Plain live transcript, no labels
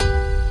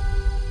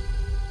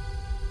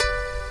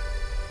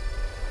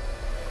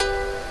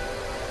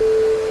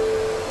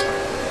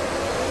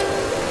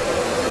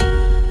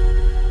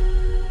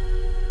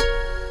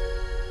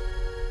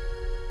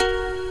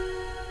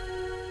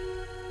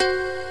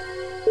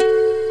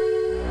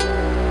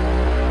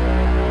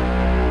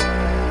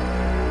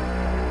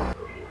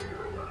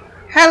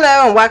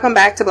Hello and welcome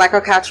back to Black Girl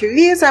Couch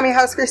Reviews. I'm your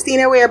host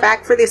Christina. We are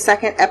back for the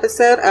second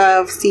episode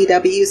of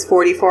CW's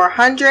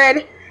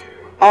 4400.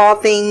 All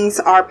Things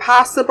Are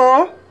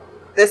Possible.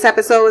 This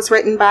episode was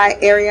written by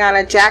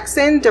Ariana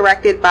Jackson,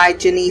 directed by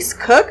Janice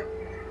Cook.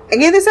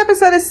 Again, this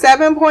episode is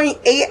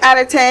 7.8 out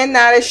of 10,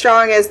 not as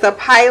strong as the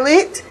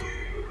pilot,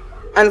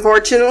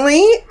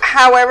 unfortunately.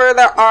 However,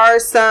 there are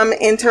some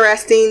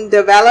interesting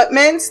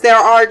developments. There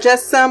are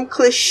just some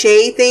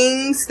cliche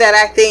things that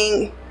I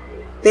think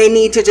they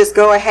need to just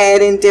go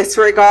ahead and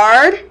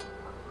disregard.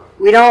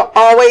 We don't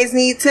always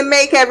need to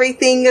make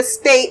everything a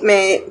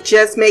statement,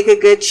 just make a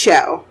good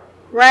show,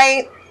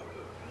 right?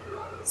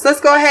 So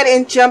let's go ahead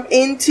and jump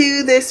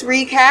into this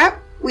recap.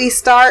 We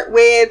start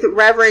with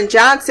Reverend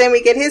Johnson.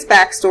 We get his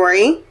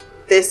backstory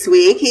this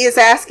week. He is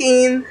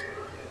asking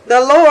the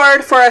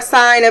Lord for a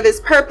sign of his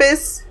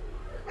purpose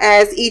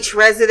as each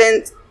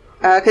resident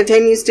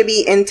continues to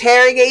be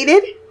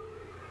interrogated.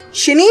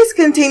 Shanice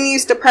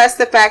continues to press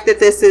the fact that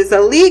this is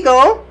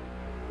illegal,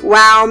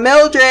 while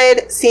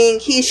Mildred, seeing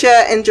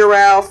Keisha and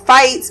Jarrell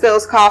fight,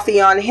 spills coffee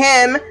on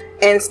him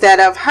instead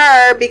of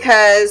her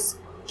because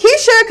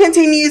Keisha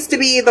continues to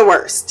be the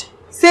worst.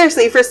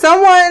 Seriously, for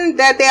someone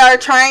that they are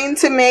trying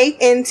to make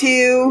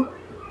into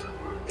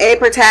a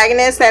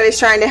protagonist that is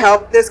trying to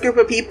help this group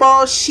of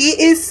people,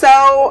 she is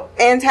so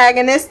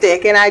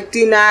antagonistic, and I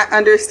do not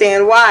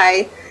understand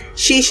why.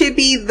 She should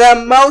be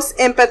the most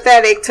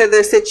empathetic to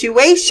the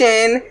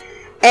situation,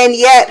 and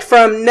yet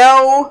from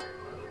no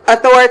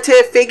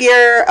authoritative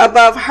figure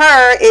above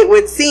her, it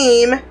would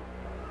seem,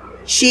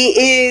 she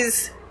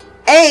is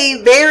a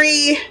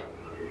very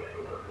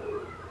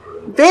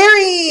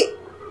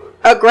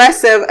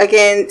aggressive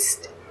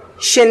against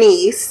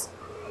Shanice.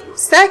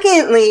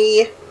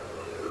 Secondly,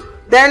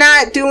 they're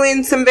not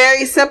doing some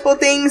very simple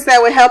things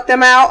that would help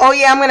them out. Oh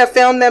yeah, I'm going to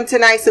film them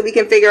tonight so we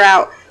can figure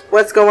out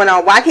what's going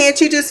on. Why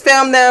can't you just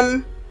film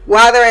them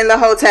while they're in the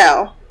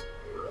hotel?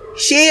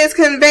 She is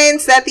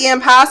convinced that the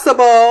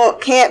impossible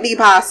can't be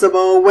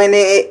possible when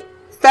it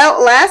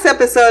felt last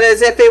episode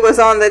as if it was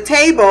on the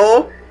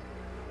table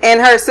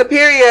and her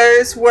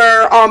superiors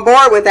were on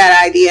board with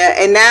that idea.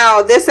 And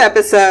now this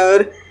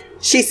episode,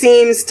 she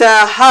seems to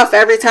huff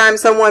every time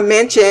someone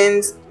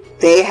mentions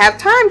they have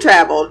time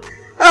traveled.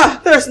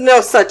 Oh, there's no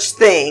such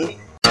thing.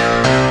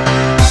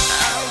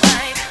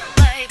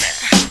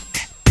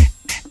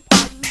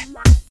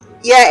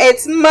 Yeah,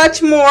 it's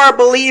much more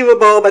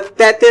believable but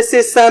that this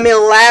is some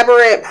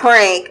elaborate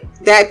prank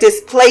that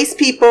displaced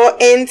people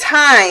in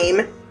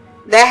time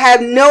that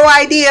have no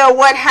idea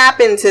what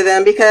happened to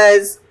them,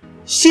 because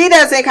she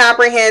doesn't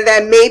comprehend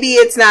that maybe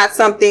it's not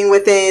something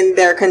within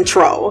their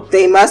control.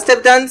 They must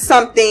have done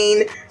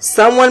something.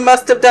 Someone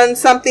must have done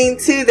something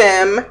to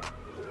them.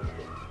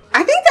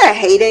 I think that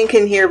Hayden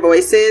can hear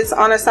voices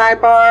on a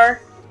sidebar.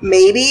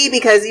 Maybe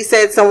because he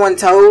said someone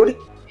told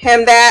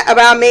him that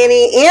about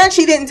Manny, and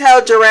she didn't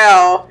tell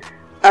Jarrell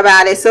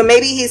about it. So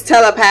maybe he's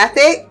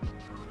telepathic.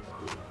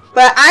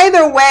 But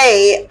either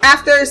way,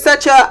 after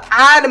such a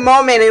odd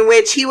moment in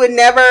which he would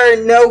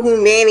never know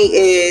who Manny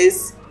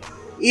is,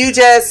 you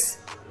just,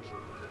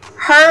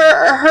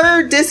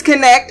 her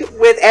disconnect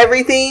with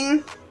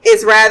everything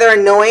is rather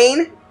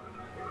annoying.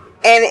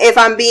 And if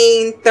I'm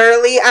being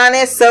thoroughly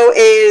honest, so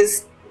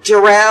is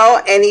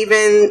Jarrell, and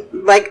even,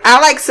 I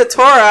like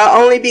Satora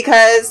only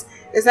because,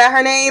 is that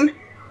her name?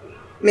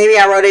 Maybe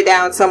I wrote it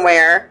down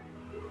somewhere.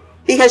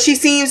 Because she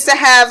seems to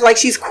have,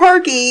 she's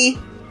quirky,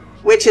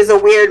 which is a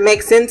weird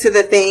mix into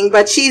the thing,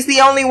 but she's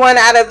the only one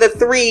out of the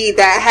three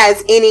that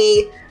has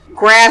any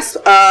grasp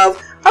of,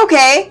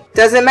 okay,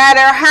 doesn't matter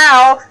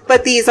how,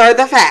 but these are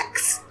the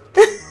facts.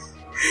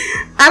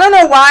 I don't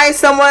know why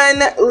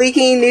someone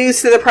leaking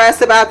news to the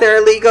press about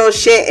their illegal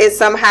shit is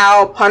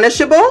somehow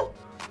punishable,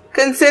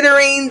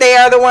 considering they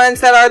are the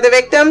ones that are the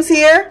victims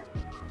here.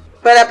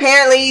 But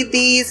apparently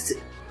these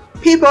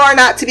people are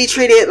not to be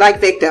treated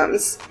like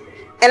victims.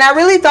 And I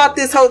really thought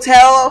this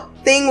hotel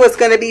thing was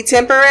going to be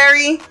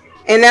temporary.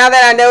 And now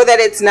that I know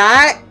that it's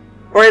not,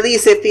 or at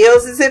least it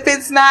feels as if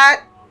it's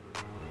not,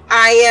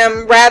 I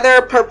am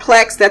rather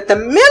perplexed that the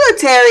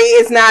military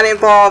is not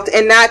involved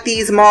and not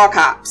these mall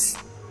cops.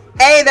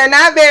 They're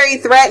not very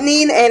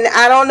threatening, and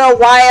I don't know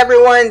why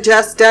everyone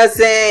just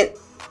doesn't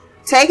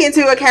take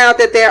into account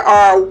that there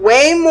are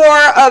way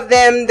more of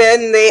them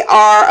than they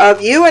are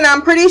of you. And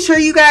I'm pretty sure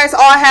you guys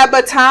all have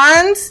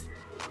batons.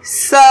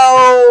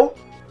 So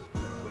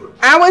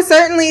I would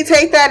certainly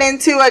take that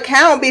into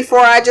account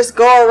before I just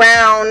go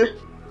around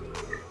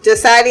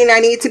deciding I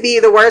need to be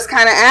the worst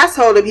kind of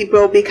asshole to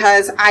people,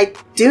 because I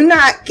do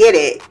not get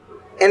it.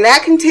 And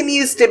that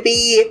continues to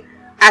be,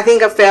 I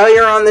think, a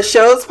failure on the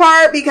show's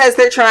part, because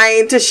they're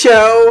trying to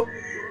show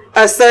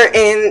a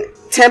certain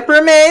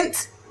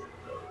temperament,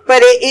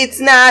 but it's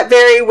not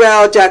very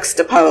well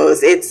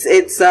juxtaposed. It's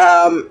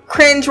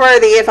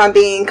cringeworthy, if I'm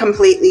being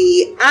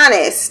completely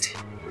honest.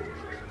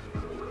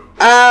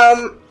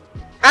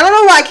 I don't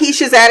know why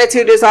Keisha's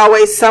attitude is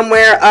always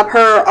somewhere up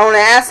her own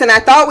ass, and I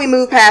thought we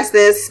moved past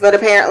this, but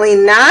apparently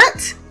not.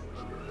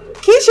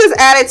 Keisha's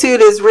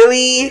attitude is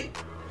really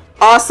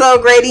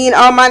also grating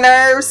on my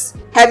nerves.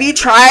 Have you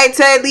tried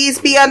to at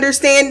least be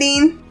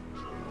understanding?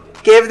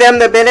 Give them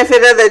the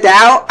benefit of the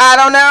doubt? I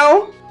don't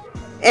know.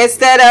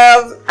 Instead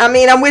of, I'm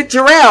with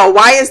Jarrell.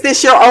 Why is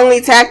this your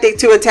only tactic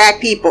to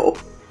attack people?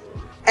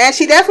 And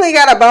she definitely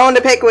got a bone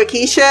to pick with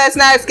Keisha. It's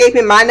not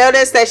escaping my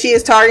notice that she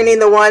is targeting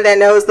the one that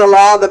knows the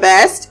law the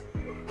best.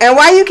 And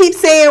why you keep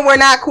saying we're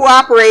not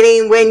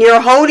cooperating when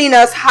you're holding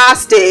us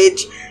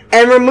hostage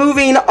and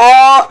removing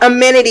all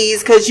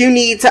amenities because you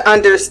need to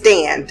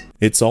understand?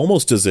 It's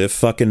almost as if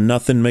fucking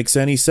nothing makes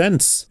any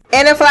sense.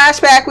 In a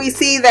flashback, we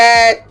see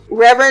that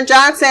Reverend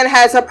Johnson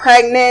has a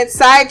pregnant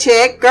side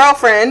chick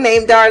girlfriend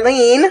named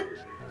Darlene,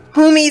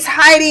 whom he's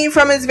hiding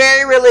from his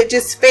very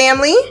religious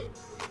family.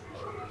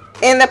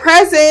 In the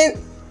present,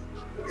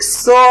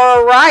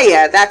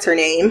 Soraya, that's her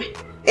name,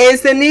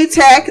 is the new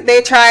tech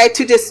they tried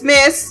to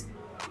dismiss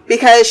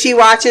because she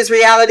watches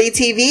reality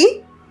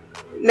TV.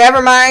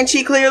 Never mind,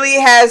 she clearly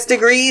has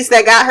degrees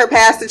that got her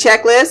past the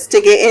checklist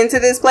to get into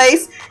this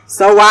place.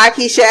 So why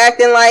Keisha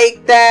acting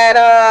like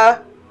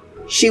that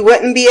she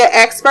wouldn't be an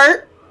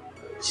expert?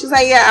 She's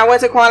like, yeah, I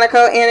went to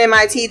Quantico and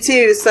MIT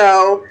too,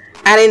 so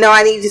I didn't know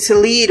I needed to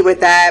lead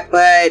with that,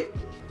 but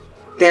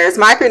there's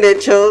my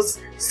credentials.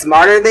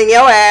 Smarter than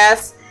your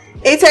ass.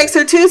 It takes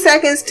her 2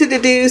 seconds to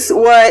deduce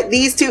what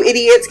these two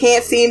idiots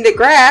can't seem to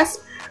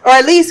grasp, or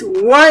at least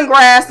one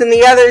grasp and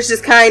the other's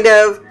just kind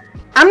of,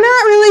 I'm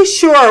not really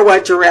sure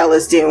what Jarrell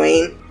is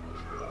doing.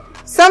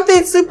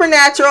 Something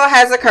supernatural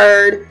has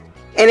occurred,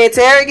 and it's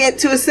arrogant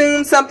to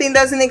assume something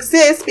doesn't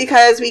exist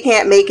because we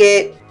can't make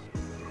it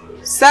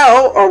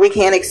so, or we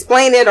can't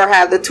explain it or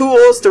have the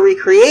tools to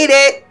recreate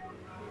it.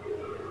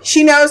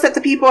 She knows that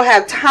the people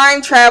have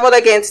time traveled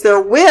against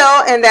their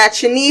will and that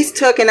Shanice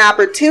took an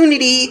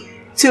opportunity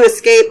to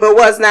escape but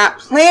was not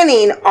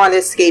planning on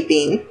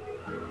escaping.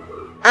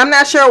 I'm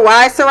not sure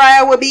why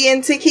Soraya would be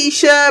into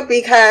Keisha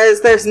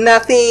because there's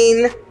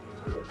nothing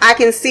I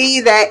can see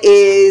that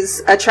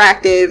is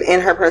attractive in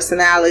her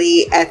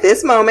personality at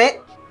this moment.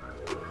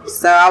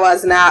 So I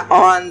was not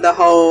on the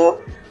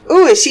whole,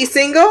 ooh, is she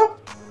single?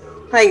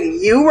 Like,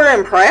 you were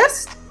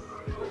impressed?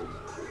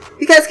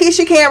 Because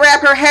Keisha can't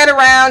wrap her head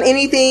around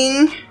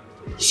anything.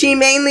 She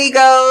mainly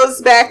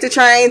goes back to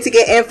trying to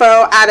get info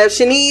out of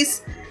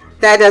Shanice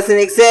that doesn't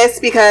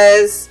exist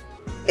because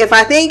if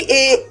I think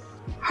it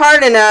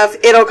hard enough,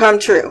 it'll come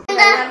true.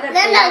 Linda,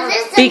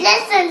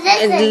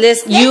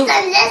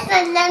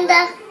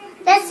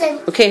 listen.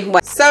 Okay,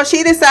 what? So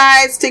she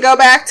decides to go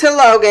back to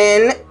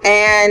Logan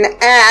and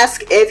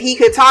ask if he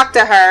could talk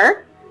to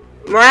her.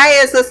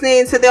 Mariah is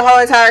listening to the whole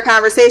entire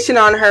conversation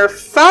on her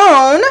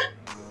phone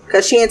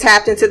because she had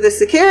tapped into the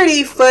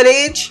security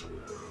footage.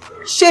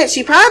 Shit,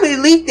 she probably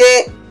leaked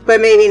it,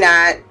 but maybe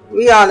not.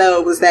 We all know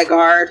it was that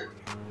guard.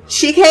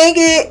 She can't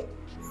get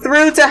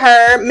through to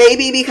her,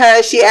 maybe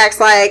because she acts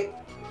like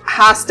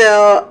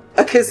hostile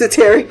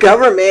accusatory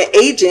government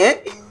agent,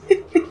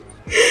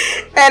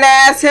 and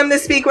asks him to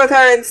speak with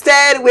her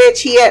instead,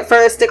 which he at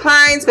first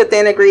declines, but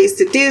then agrees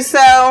to do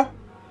so.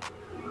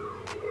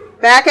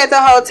 Back at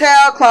the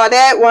hotel,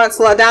 Claudette wants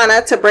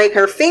LaDonna to break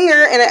her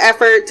finger in an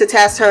effort to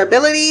test her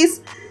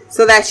abilities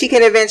so that she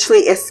can eventually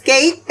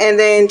escape and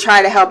then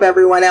try to help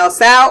everyone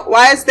else out.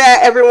 Why is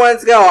that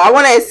everyone's goal? I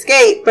want to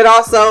escape, but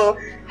also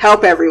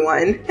help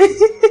everyone.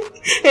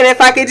 And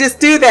if I could just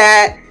do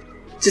that,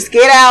 just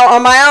get out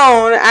on my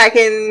own,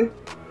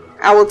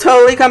 I will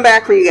totally come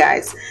back for you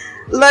guys.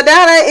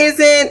 LaDonna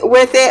isn't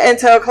with it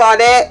until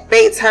Claudette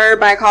baits her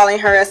by calling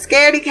her a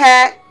scaredy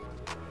cat.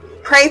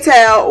 Pray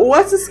tell,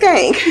 what's a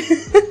skank?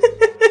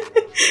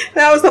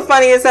 That was the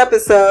funniest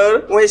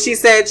episode when she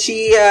said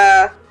she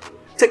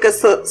took a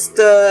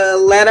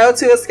stiletto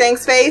to a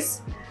skank's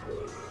face.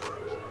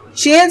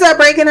 She ends up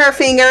breaking her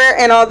finger,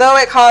 and although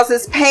it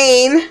causes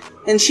pain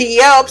and she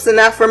yelps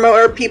enough for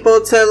more people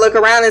to look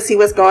around and see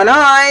what's going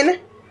on,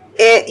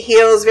 it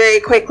heals very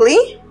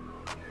quickly.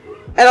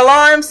 An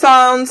alarm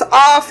sounds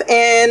off,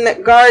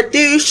 and guard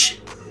douche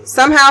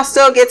somehow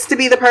still gets to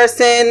be the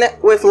person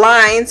with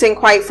lines, and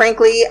quite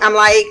frankly, I'm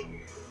like,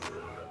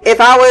 if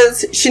I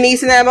was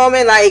Shanice in that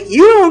moment, like,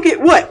 you don't get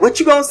what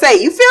you gonna say?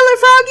 You feeling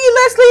froggy?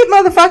 Let's leave,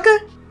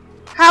 motherfucker.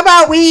 How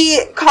about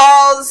we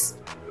cause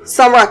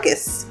some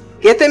ruckus?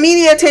 Get the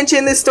media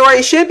attention this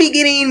story should be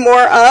getting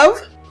more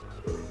of.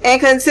 And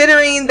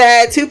considering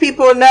that two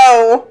people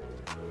know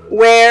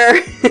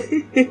where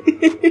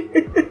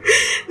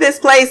this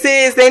place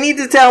is, they need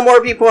to tell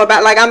more people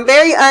about, like, I'm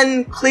very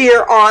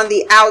unclear on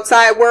the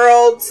outside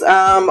world's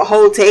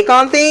whole take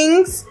on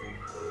things.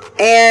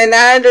 And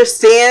I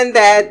understand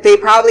that they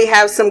probably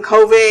have some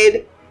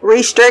COVID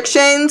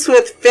restrictions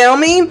with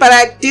filming, but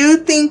I do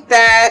think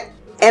that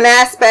an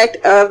aspect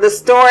of the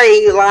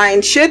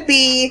storyline should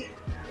be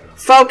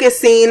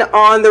focusing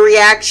on the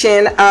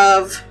reaction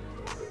of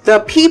the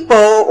people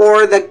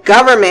or the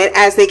government,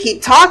 as they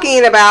keep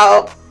talking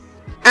about.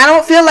 I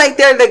don't feel like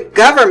they're the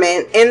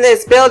government in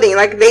this building.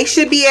 Like, they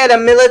should be at a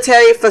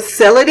military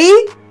facility,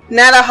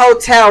 not a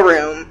hotel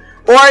room.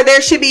 Or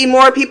there should be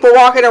more people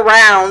walking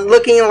around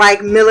looking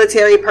like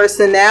military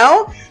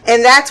personnel.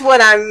 And that's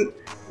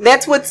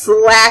what's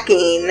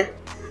lacking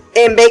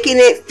and making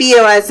it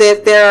feel as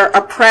if they're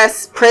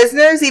oppressed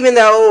prisoners, even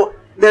though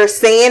they're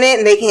saying it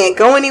and they can't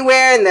go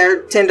anywhere and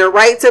their tender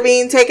rights are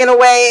being taken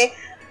away.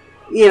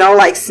 You know,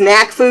 like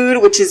snack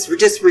food, which is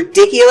just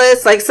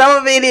ridiculous. Like, some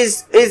of it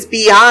is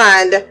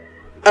beyond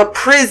a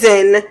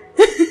prison.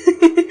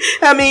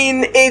 I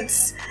mean,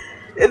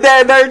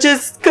 they're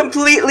just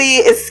completely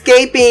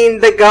escaping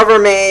the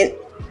government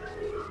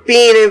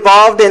being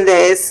involved in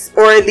this,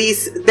 or at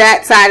least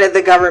that side of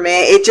the government.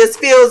 It just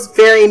feels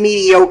very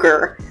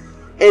mediocre,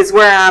 is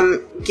where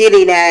I'm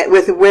getting at,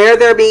 with where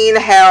they're being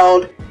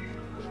held,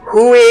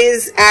 who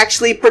is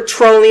actually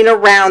patrolling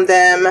around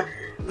them.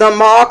 The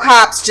mall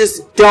cops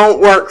just don't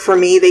work for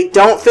me. They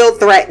don't feel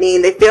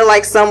threatening. They feel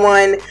like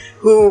someone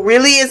who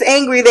really is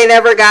angry they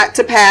never got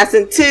to pass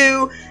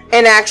into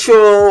an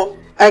actual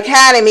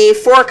academy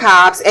for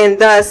cops, and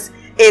thus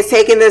is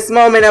taking this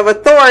moment of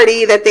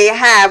authority that they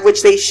have,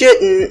 which they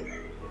shouldn't,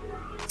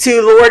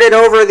 to lord it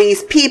over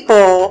these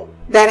people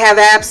that have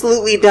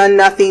absolutely done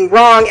nothing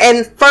wrong.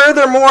 And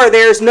furthermore,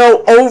 there's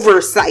no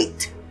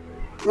oversight,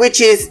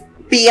 which is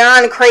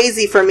beyond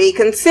crazy for me,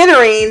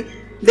 considering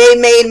they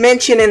made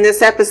mention in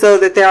this episode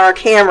that there are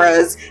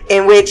cameras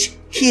in which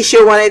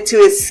Keisha wanted to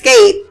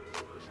escape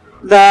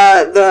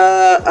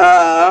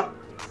the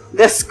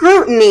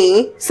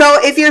scrutiny. So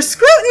if you're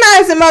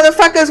scrutinizing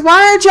motherfuckers,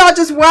 why aren't y'all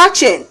just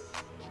watching?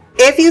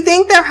 If you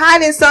think they're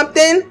hiding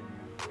something,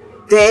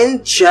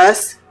 then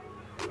just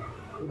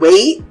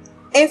wait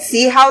and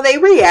see how they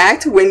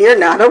react when you're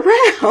not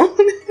around.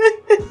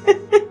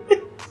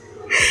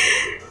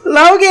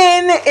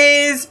 Logan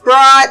is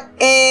brought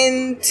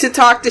in to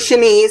talk to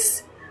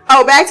Shanice.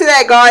 Oh, back to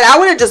that guard. I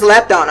would have just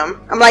leapt on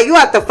him. I'm like, you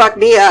have to fuck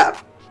me up.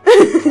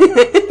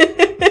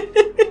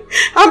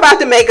 I'm about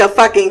to make a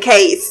fucking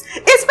case.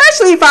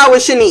 Especially if I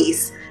was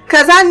Shanice.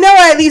 Because I know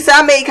at least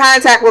I made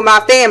contact with my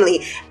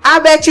family. I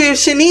bet you if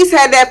Shanice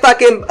had that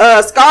fucking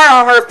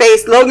scar on her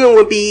face, Logan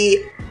would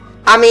be...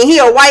 I mean, he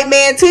a white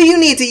man too. You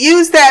need to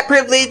use that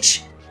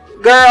privilege,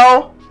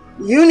 girl.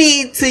 You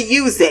need to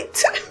use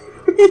it.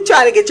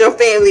 Trying to get your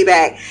family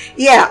back.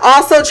 Yeah,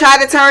 also try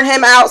to turn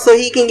him out so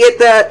he can get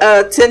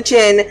the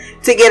attention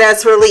to get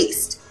us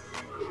released.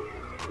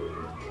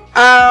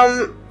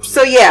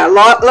 So yeah,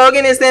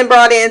 Logan is then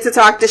brought in to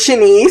talk to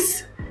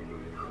Shanice.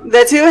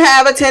 The two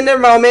have a tender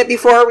moment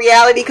before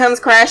reality comes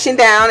crashing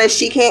down, as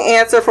she can't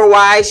answer for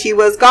why she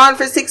was gone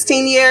for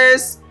 16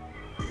 years.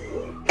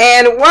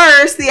 And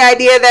worse, the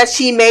idea that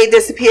she may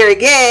disappear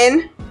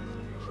again,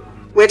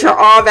 which are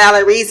all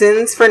valid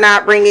reasons for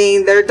not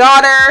bringing their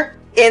daughter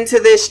into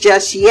this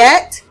just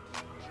yet.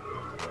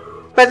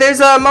 But there's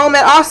a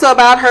moment also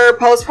about her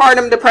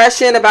postpartum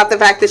depression, about the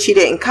fact that she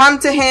didn't come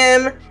to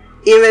him,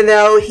 even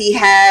though he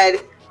had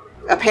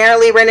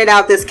apparently rented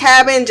out this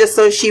cabin just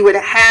so she would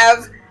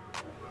have,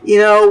 you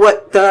know,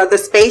 what the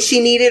space she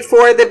needed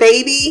for the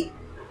baby.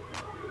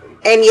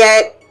 And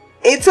yet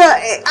I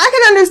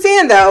can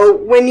understand though,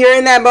 when you're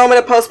in that moment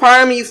of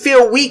postpartum, you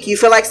feel weak, you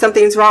feel like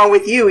something's wrong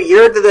with you,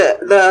 you're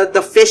the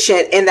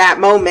deficient in that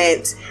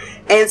moment.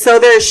 And so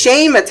there's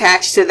shame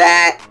attached to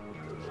that.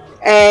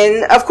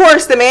 And of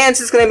course the man's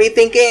just going to be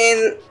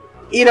thinking,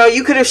 you know,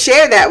 you could have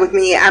shared that with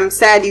me. I'm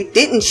sad you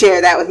didn't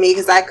share that with me,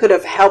 because I could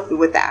have helped you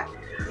with that.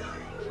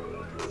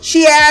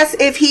 She asks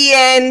if he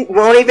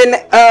won't even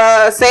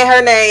say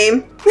her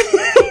name.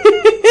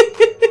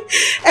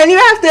 And you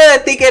have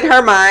to think in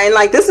her mind,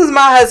 like, this was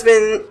my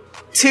husband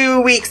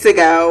 2 weeks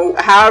ago,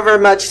 however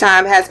much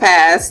time has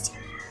passed.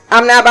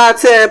 I'm not about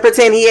to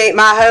pretend he ain't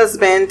my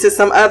husband to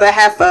some other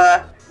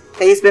heifer.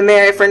 He's been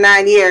married for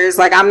 9 years.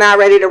 Like, I'm not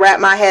ready to wrap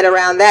my head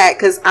around that,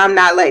 because I'm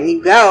not letting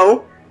you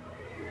go.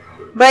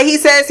 But he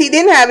says he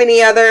didn't have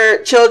any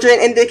other children,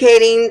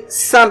 indicating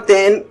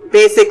something.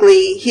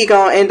 Basically, he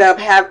gonna end up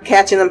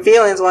catching them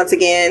feelings once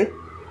again.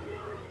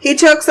 He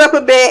chokes up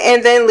a bit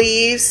and then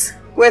leaves,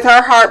 with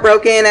her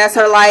heartbroken, as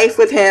her life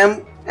with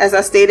him, as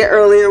I stated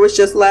earlier, was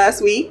just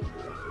last week.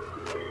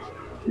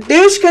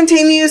 Douche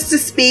continues to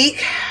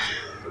speak.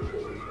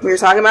 We were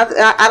talking about,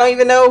 I don't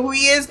even know who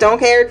he is. Don't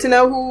care to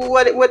know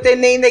what their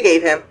name they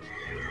gave him.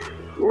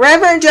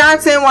 Reverend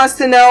Johnson wants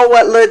to know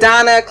what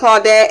LaDonna,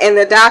 Claudette, and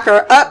the doc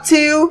are up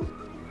to.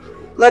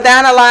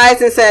 LaDonna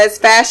lies and says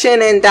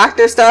fashion and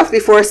doctor stuff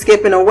before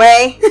skipping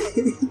away.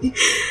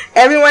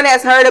 Everyone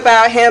has heard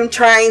about him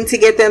trying to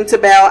get them to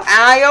Belle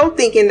Isle,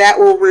 thinking that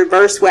will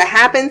reverse what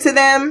happened to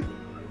them.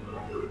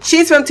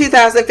 She's from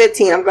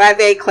 2015. I'm glad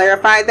they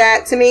clarified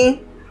that to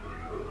me.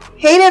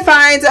 Hayden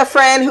finds a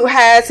friend who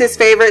has his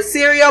favorite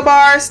cereal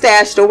bar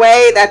stashed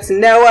away. That's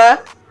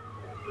Noah.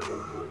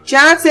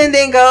 Johnson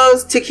then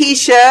goes to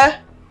Keisha,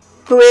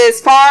 who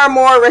is far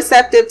more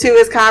receptive to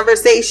his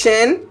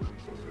conversation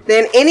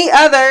than any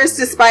others,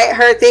 despite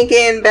her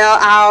thinking Belle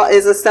Isle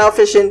is a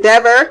selfish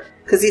endeavor,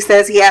 because he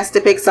says he has to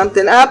pick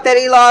something up that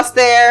he lost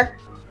there.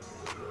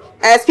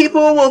 As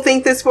people will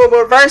think this will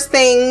reverse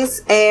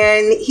things,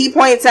 and he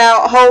points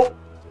out hope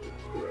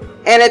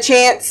and a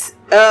chance,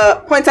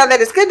 points out that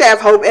it's good to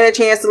have hope and a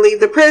chance to leave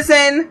the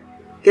prison,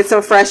 get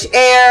some fresh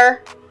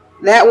air.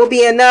 That will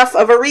be enough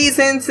of a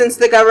reason, since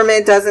the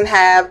government doesn't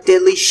have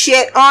diddly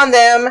shit on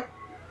them.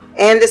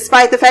 And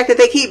despite the fact that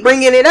they keep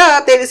bringing it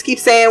up, they just keep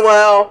saying,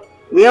 well,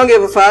 we don't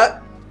give a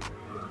fuck.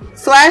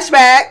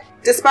 Flashback.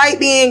 Despite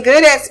being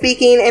good at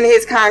speaking in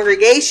his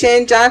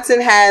congregation,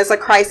 Johnson has a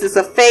crisis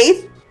of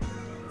faith.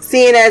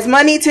 Seeing as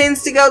money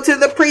tends to go to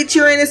the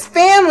preacher and his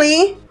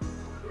family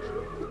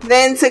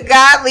than to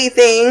godly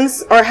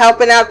things or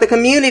helping out the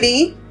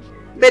community,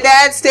 the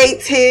dad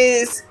states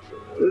his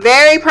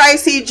very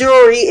pricey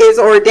jewelry is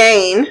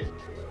ordained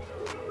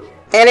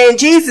and in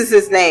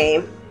Jesus'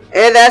 name.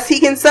 And thus he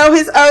can sow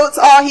his oats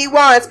all he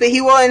wants, but he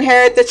will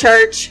inherit the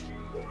church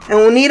and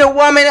will need a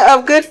woman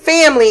of good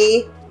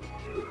family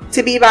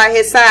to be by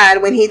his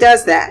side when he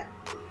does that.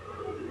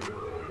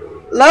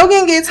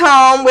 Logan gets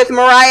home with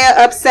Mariah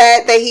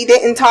upset that he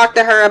didn't talk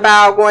to her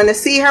about going to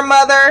see her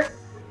mother,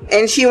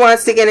 and she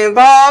wants to get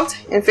involved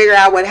and figure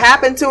out what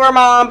happened to her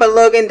mom, but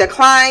Logan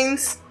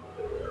declines.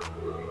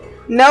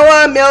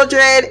 Noah,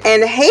 Mildred,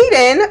 and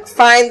Hayden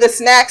find the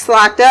snacks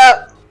locked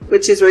up,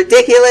 which is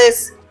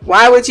ridiculous.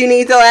 Why would you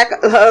need to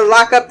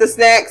lock up the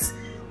snacks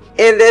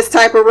in this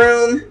type of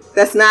room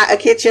that's not a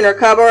kitchen or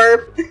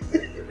cupboard?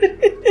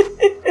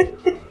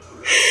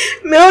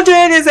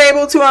 Mildred is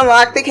able to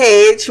unlock the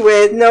cage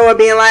with Noah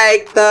being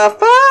like, the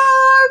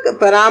fuck?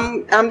 But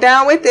I'm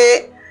down with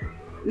it.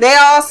 They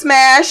all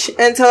smash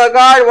until a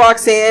guard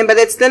walks in, but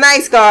it's the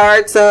nice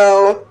guard,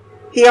 so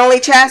he only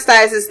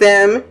chastises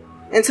them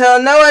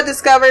until Noah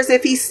discovers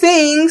if he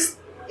sings,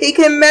 he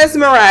can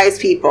mesmerize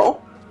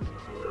people.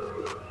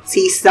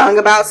 He sung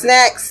about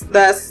snacks,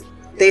 thus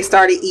they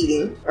started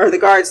eating, or the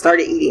guards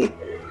started eating.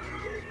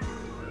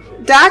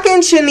 Doc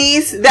and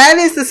Shanice, that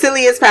is the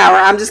silliest power.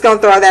 I'm just going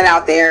to throw that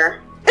out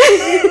there.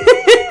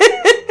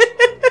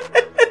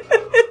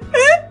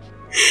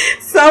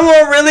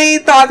 Someone really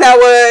thought that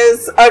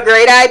was a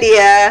great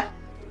idea,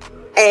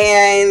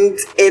 and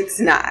it's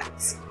not.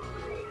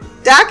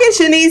 Doc and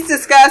Shanice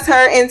discuss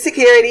her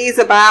insecurities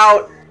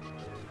about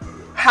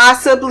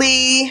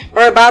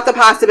the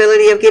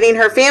possibility of getting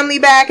her family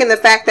back and the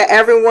fact that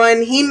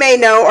everyone he may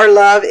know or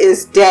love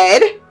is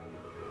dead.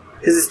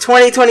 Because it's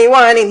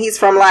 2021 and he's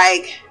from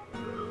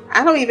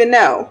I don't even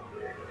know.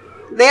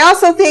 They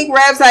also think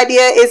Rev's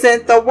idea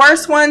isn't the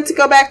worst one to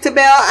go back to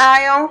Belle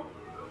Isle.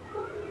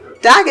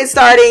 Doc is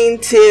starting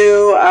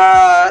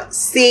to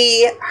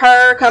see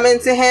her coming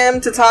to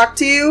him to talk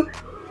to,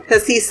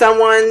 because he's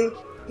someone,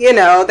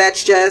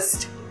 that's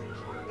just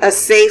a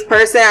safe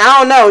person. I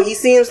don't know. He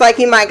seems like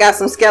he might got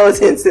some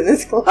skeletons in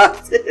his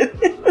closet.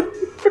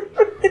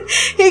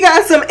 He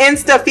got some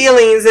insta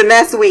feelings, and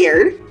that's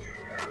weird.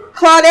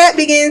 Claudette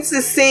begins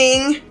to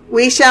sing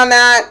 "We Shall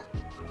Not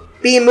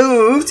Be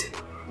Moved"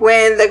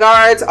 when the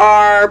guards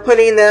are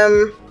lining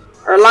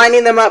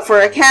them up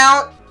for a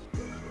count.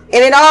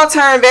 And it all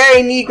turned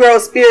very Negro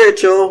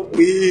spiritual.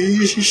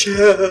 We shall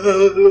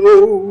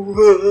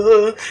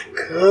overcome.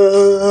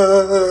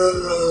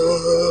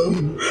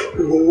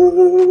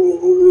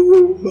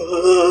 Oh my.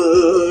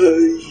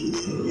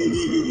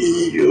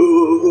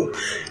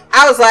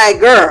 I was like,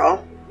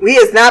 girl, we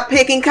is not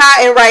picking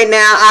cotton right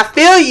now. I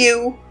feel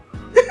you.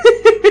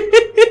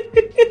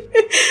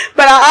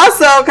 But I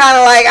also kind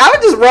of I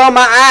would just roll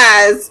my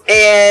eyes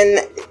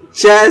and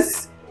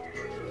just,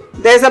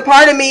 there's a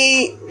part of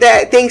me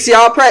that thinks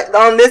y'all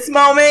on this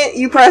moment,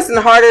 you pressing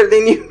harder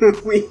than you,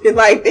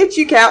 bitch,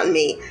 you counting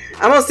me.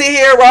 I'm going to sit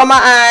here, roll my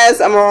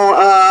eyes. I'm going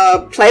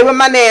to play with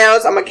my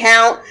nails. I'm going to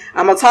count.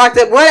 I'm going to talk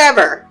to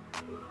whatever.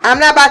 I'm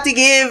not about to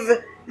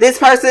give this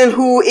person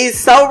who is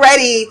so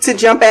ready to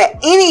jump at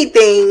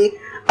anything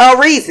a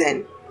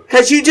reason.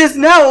 Because you just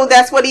know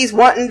that's what he's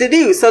wanting to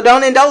do. So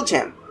don't indulge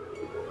him.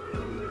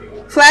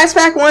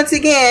 Flashback once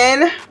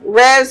again.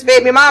 Rev's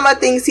baby mama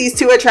thinks he's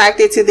too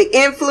attracted to the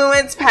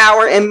influence,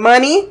 power, and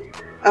money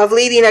of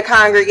leading a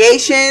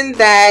congregation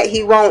that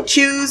he won't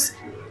choose.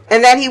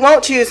 And that he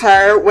won't choose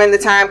her when the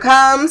time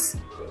comes.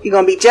 You're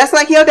going to be just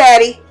like your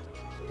daddy.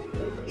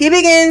 He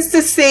begins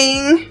to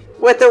sing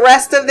with the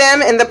rest of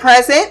them in the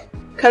present.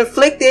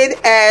 Conflicted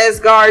as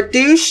guard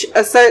douche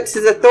asserts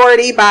his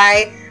authority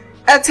by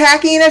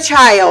attacking a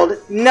child,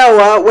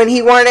 Noah, when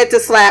he wanted to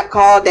slap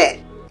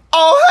Claudette.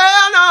 Oh,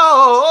 hell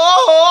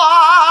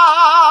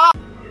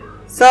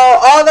no! So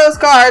all those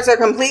guards are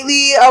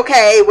completely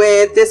okay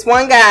with this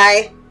one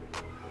guy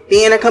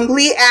being a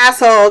complete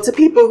asshole to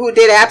people who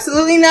did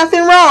absolutely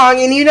nothing wrong,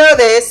 and you know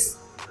this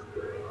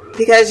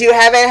because you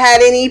haven't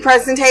had any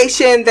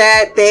presentation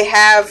that they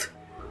have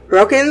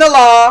broken the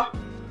law.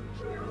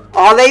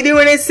 All they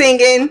doing is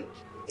singing.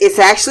 It's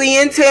actually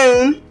in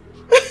tune.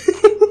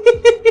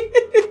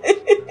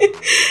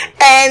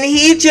 And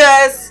he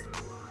just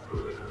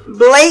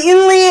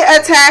blatantly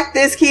attacked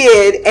this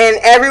kid, and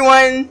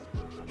everyone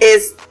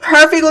is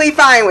perfectly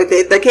fine with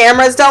it. The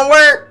cameras don't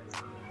work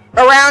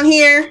around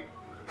here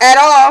at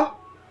all.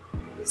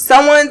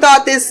 Someone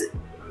thought this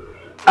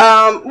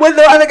with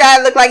the other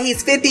guy looked like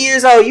he's 50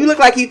 years old. You look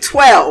like you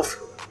 12.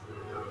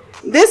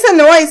 This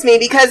annoys me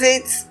because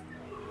it's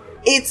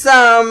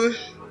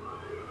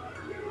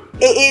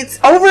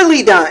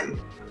overly done.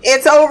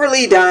 It's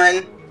overly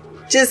done.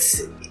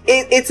 Just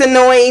it's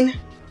annoying.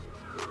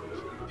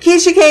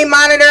 Keisha can't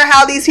monitor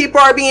how these people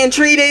are being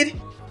treated.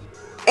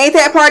 Ain't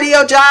that part of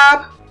your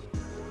job?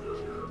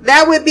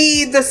 That would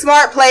be the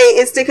smart play,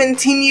 is to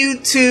continue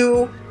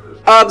to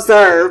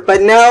observe.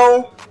 But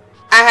no,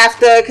 I have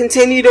to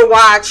continue to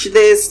watch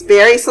this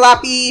very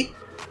sloppy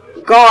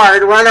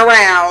guard run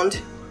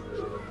around.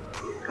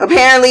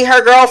 Apparently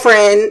her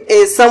girlfriend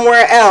is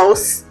somewhere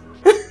else.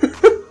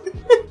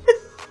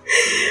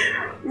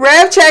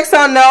 Rev checks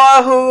on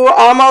Noah, who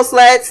almost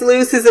lets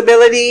loose his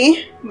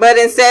ability, but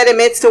instead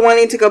admits to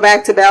wanting to go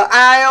back to Belle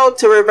Isle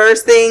to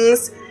reverse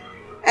things,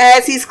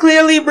 as he's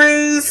clearly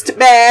bruised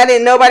bad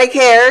and nobody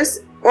cares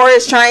or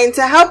is trying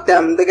to help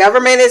them. The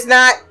government is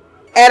not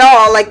at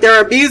all like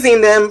they're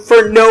abusing them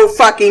for no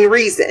fucking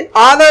reason.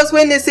 All those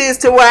witnesses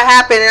to what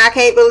happened, and I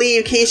can't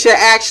believe Keisha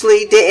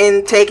actually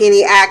didn't take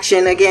any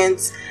action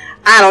against,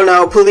 I don't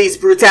know, police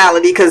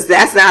brutality, because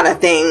that's not a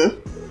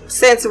thing.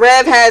 Since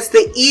Rev has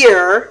the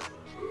ear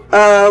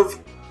of,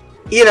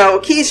 you know,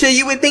 Keisha,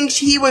 you would think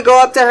he would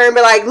go up to her and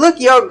be like, look,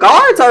 your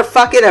guards are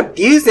fucking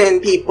abusing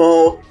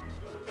people,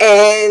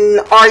 and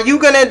are you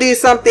gonna do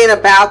something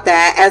about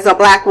that as a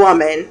black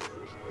woman?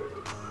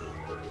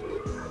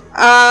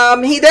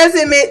 He does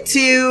admit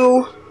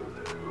to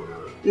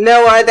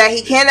Noah that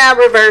he cannot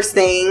reverse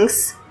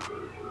things,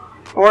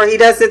 or he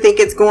doesn't think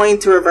it's going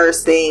to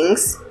reverse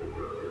things.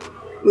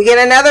 We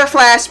get another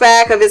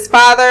flashback of his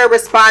father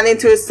responding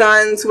to his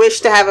son's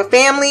wish to have a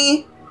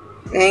family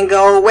and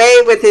go away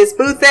with his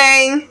boo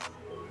thing.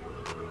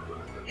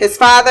 His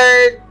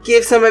father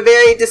gives him a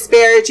very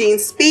disparaging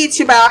speech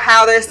about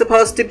how they're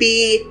supposed to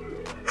be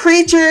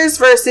preachers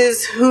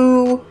versus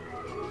who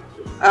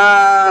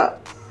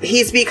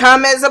he's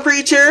become as a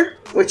preacher,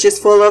 which is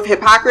full of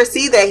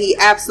hypocrisy that he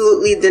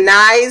absolutely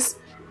denies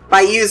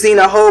by using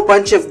a whole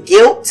bunch of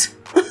guilt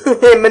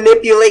and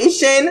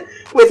manipulation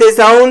with his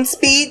own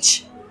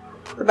speech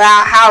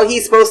about how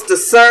he's supposed to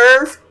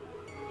serve.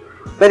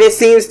 But it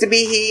seems to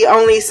be he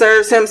only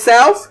serves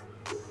himself.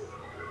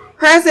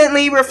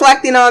 Presently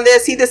reflecting on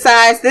this, he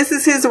decides this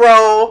is his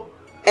role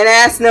and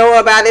asks Noah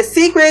about his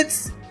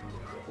secrets,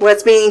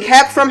 what's being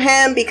kept from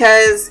him,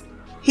 because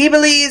he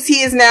believes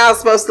he is now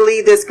supposed to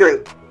lead this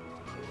group.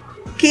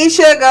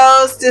 Keisha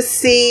goes to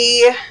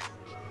see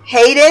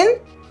Hayden,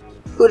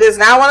 who does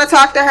not want to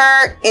talk to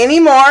her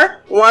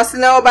anymore, wants to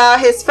know about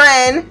his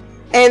friend,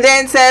 and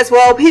then says,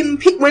 well,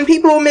 when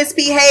people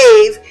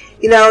misbehave,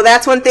 you know,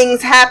 that's when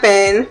things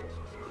happen.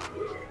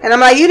 And I'm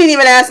like, you didn't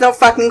even ask no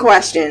fucking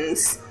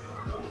questions.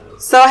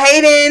 So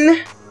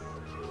Hayden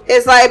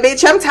is like,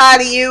 bitch, I'm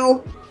tired of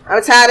you.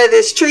 I'm tired of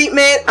this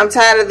treatment. I'm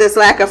tired of this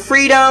lack of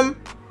freedom.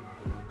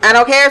 I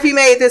don't care if you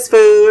made this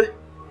food.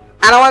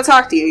 I don't want to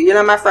talk to you. You're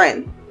not my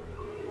friend.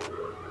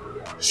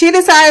 She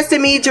decides to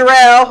meet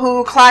Jarrell,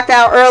 who clocked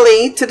out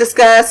early, to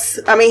discuss,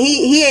 I mean,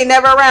 he ain't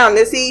never around,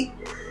 is he?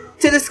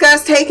 To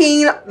discuss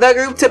taking the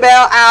group to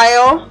Belle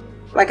Isle,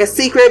 like a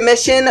secret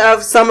mission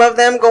of some of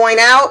them going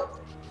out.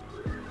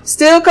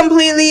 Still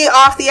completely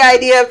off the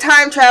idea of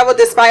time travel,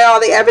 despite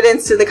all the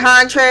evidence to the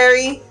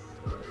contrary.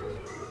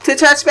 To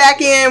touch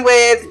back in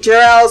with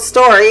Jarrell's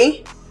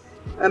story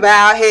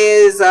about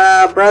his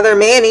brother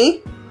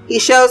Manny, he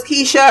shows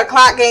Keisha a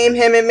clock game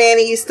him and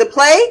Manny used to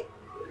play.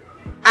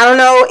 I don't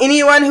know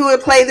anyone who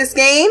would play this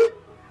game.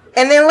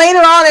 And then later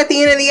on at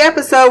the end of the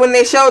episode, when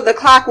they showed the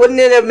clock, wouldn't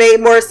it have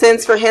made more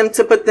sense for him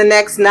to put the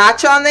next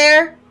notch on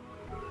there?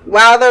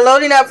 While they're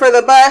loading up for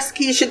the bus,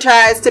 Keisha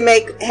tries to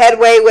make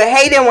headway with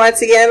Hayden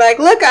once again. Like,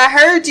 look, I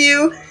heard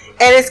you.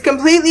 And it's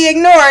completely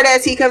ignored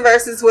as he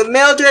converses with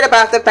Mildred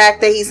about the fact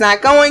that he's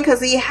not going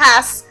because he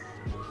has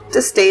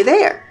to stay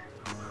there.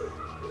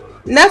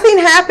 Nothing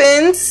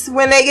happens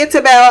when they get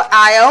to Belle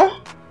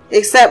Isle,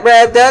 except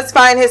Rev does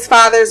find his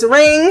father's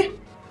ring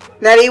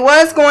that he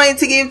was going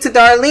to give to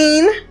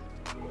Darlene.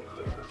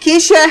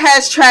 Keisha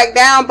has tracked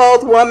down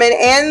both woman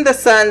and the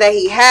son that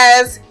he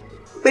has,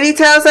 but he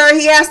tells her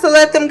he has to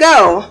let them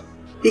go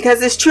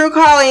because his true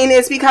calling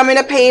is becoming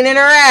a pain in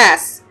her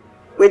ass,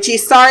 which he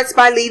starts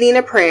by leading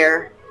a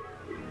prayer.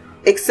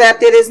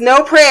 Except it is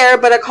no prayer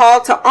but a call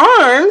to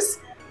arms,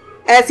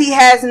 as he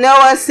has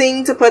Noah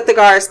sing to put the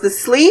guards to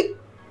sleep,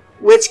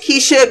 which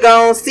Keisha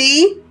gon'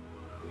 see,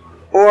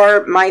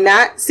 or might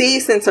not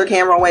see since her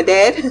camera went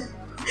dead.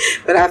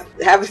 But I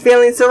have a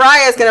feeling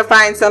Soraya's gonna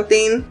find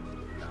something.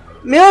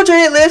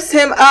 Mildred lifts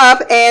him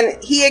up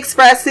and he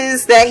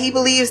expresses that he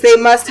believes they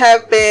must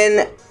have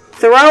been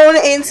thrown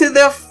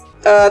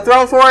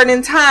forward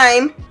in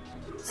time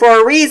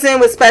for a reason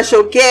with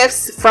special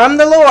gifts from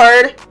the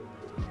Lord,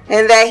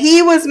 and that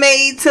he was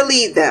made to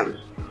lead them.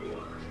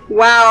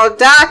 While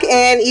Doc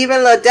and even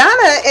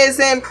LaDonna is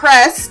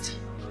impressed,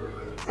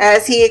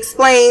 as he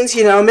explains,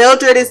 you know,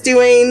 Mildred is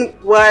doing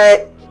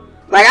what,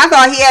 like, I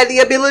thought he had the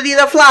ability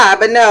to fly,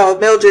 but no,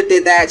 Mildred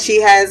did that.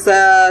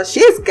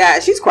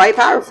 She's quite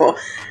powerful.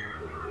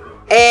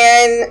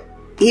 And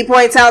he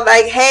points out,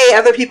 like, hey,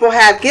 other people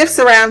have gifts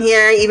around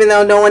here, even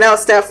though no one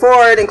else stepped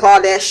forward, and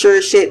Claudette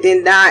sure shit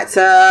did not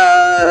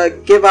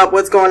give up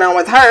what's going on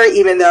with her,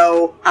 even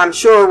though I'm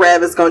sure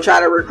Rev is going to try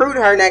to recruit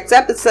her next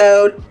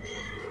episode.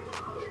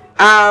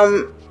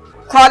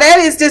 Claudette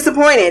is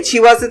disappointed. She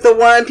wasn't the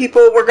one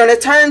people were going to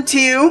turn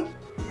to.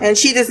 And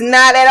she does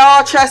not at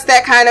all trust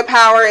that kind of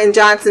power in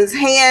Johnson's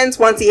hands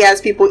once he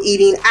has people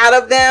eating out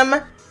of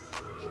them.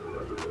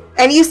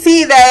 And you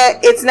see that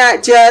it's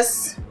not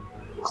just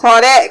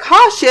Claudette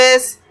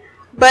cautious,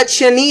 but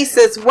Shanice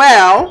as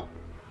well.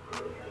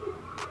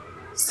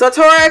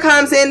 Sotora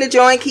comes in to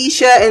join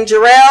Keisha and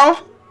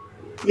Jarrell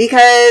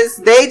because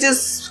they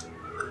just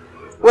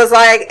was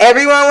like,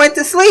 everyone went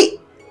to sleep.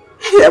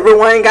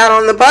 Everyone got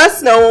on the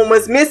bus. No one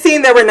was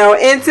missing. There were no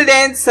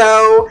incidents.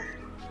 So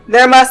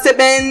there must have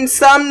been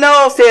some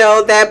Null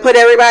field that put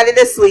everybody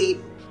to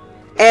sleep.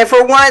 And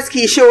for once,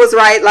 Keisha was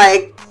right.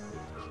 Like,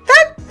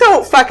 that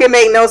don't fucking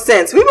make no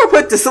sense. We were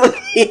put to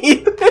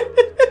sleep.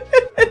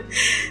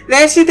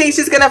 Then she thinks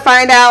she's going to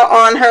find out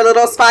on her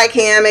little spy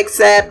cam,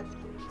 except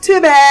too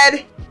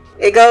bad.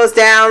 It goes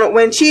down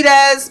when she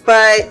does,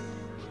 but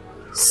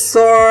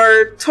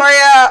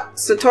Sotora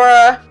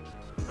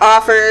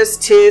offers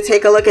to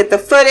take a look at the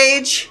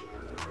footage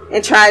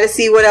and try to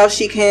see what else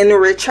she can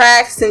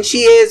retract since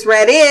she is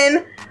read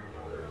in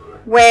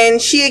when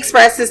she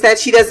expresses that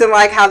she doesn't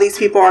like how these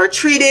people are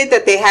treated,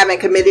 that they haven't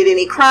committed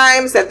any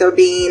crimes, that they're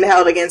being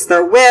held against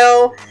their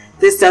will.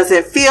 This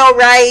doesn't feel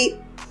right.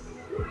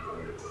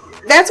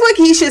 That's what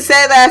Keisha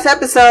said last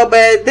episode,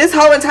 but this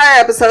whole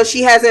entire episode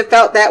she hasn't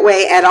felt that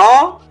way at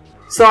all.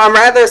 So I'm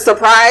rather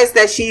surprised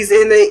that she's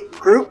in the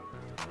group.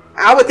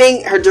 I would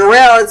think her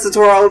Jarrell and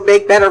Sotora would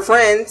make better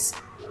friends.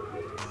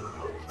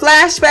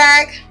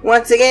 Flashback,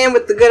 once again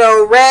with the good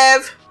old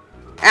Rev.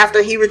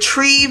 After he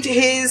retrieved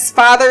his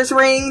father's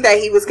ring that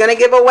he was going to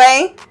give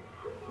away,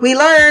 we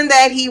learned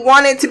that he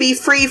wanted to be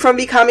free from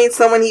becoming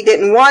someone he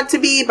didn't want to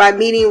be by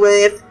meeting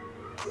with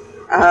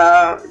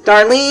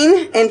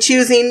Darlene and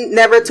choosing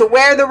never to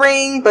wear the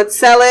ring but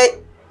sell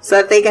it so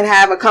that they can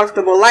have a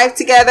comfortable life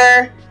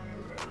together.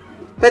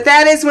 But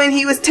that is when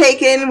he was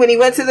taken, when he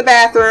went to the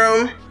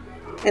bathroom.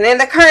 And in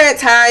the current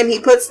time, he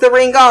puts the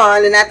ring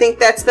on, and I think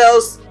that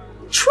spells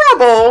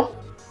trouble,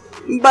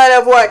 but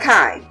of what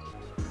kind?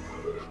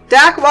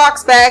 Doc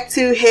walks back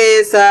to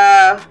his,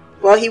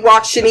 he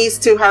walks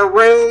Shanice to her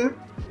room,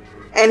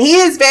 and he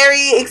is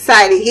very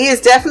excited. He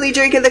is definitely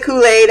drinking the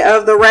Kool-Aid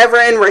of the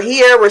Reverend. We're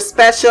here, we're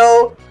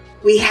special,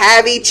 we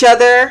have each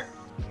other.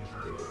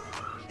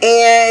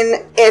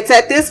 And it's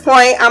at this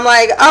point, I'm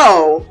like,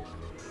 oh,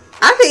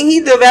 I think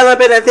he's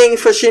developing a thing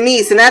for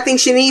Shanice. And I think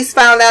Shanice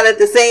found out at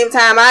the same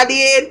time I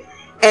did.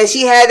 And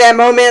she had that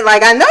moment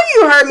like, I know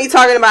you heard me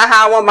talking about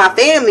how I want my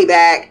family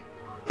back.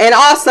 And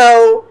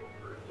also,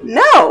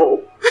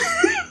 no.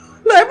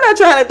 I'm not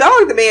trying to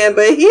dog the man,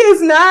 but he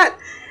is not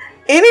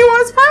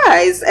anyone's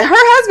prize. Her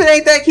husband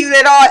ain't that cute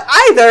at all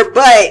either,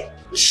 but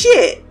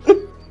shit.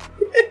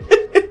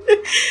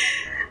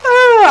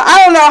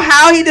 I don't know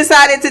how he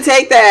decided to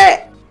take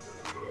that,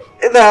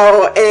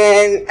 though.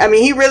 And, I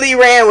mean, he really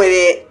ran with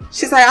it.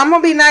 She's like, I'm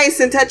going to be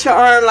nice and touch your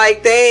arm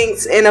like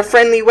thanks in a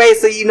friendly way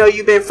so you know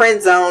you've been friend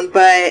zoned.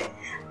 But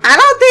I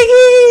don't think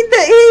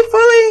he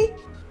fully,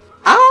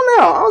 I don't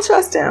know. I don't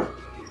trust him.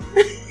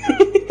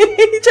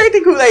 He drank the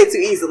Kool-Aid too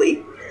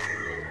easily.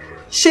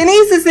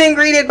 Shanice is then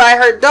greeted by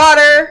her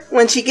daughter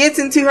when she gets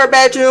into her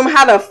bedroom.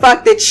 How the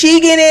fuck did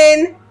she get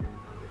in?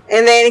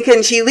 And then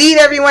can she lead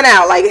everyone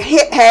out? Like,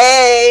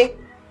 hey,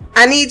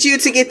 I need you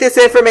to get this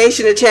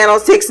information to Channel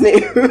 6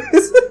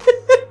 News.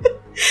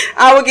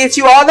 I will get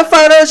you all the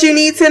photos you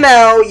need to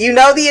know. You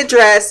know the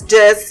address.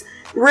 Just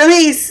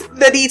release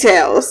the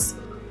details.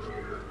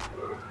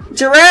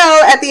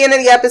 Jarrell, at the end of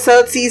the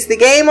episode, sees the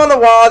game on the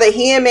wall that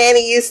he and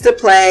Manny used to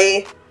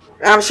play.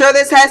 I'm sure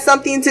this has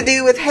something to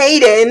do with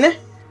Hayden,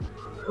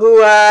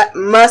 who had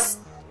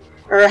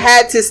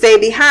to stay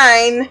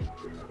behind.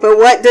 But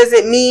what does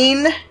it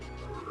mean?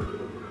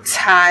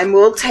 Time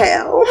will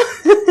tell.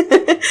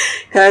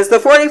 Because the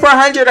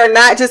 4400 are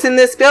not just in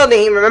this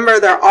building.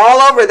 Remember, they're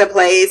all over the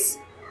place.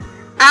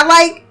 I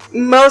like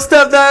most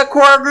of the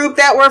core group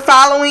that we're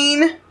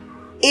following.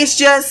 It's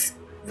just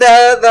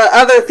the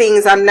other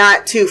things I'm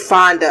not too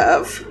fond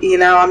of. You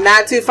know, I'm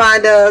not too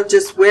fond of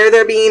just where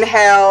they're being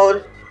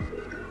held.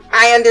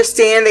 I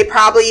understand they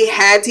probably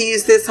had to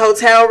use this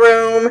hotel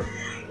room.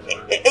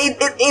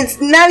 It's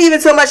not even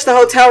so much the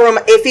hotel room.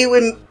 If it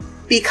would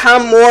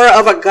become more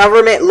of a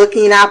government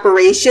looking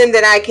operation,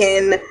 then I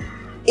can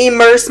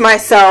immerse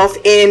myself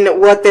in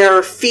what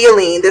they're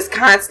feeling. This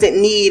constant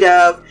need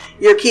of,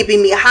 you're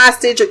keeping me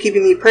hostage, you're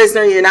keeping me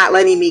prisoner, you're not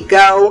letting me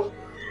go.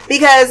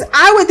 Because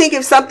I would think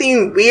if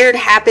something weird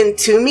happened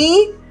to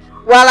me,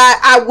 while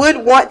I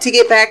would want to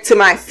get back to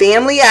my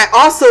family, I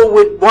also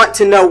would want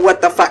to know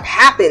what the fuck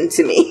happened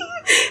to me.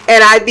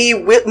 And I'd be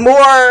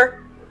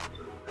more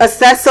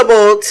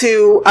accessible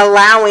to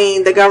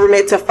allowing the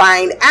government to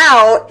find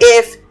out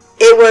if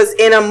it was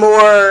in a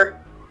more,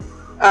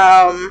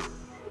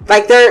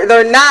 like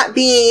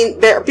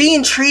they're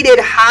being treated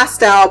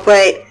hostile,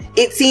 but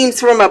it seems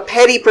from a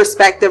petty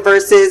perspective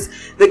versus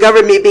the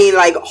government being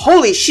like,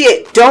 holy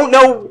shit, don't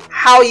know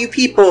how you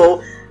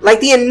people,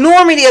 like the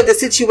enormity of the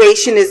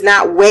situation is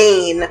not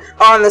weighing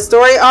on the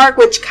story arc,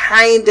 which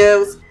kind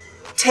of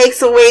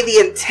takes away the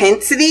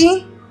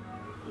intensity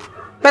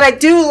But I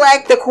do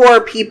like the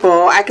core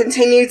people. I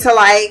continue to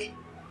like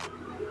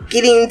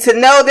getting to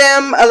know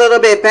them a little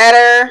bit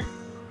better.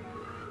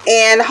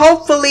 And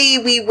hopefully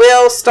we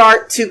will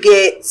start to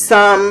get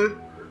a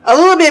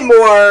little bit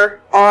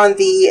more on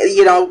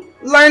the,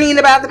 learning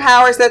about the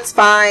powers. That's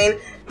fine.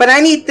 But I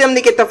need them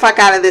to get the fuck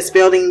out of this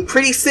building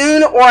pretty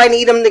soon, or I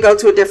need them to go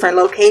to a different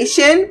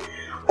location,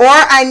 or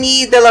I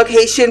need the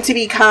location to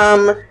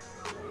become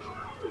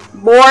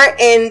more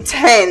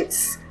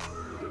intense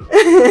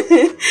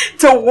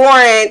to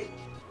warrant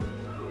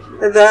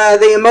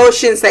the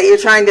emotions that you're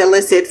trying to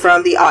elicit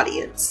from the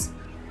audience.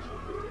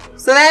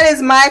 So that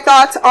is my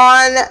thoughts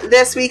on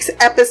this week's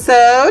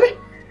episode.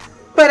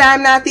 But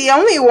I'm not the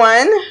only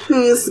one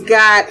who's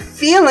got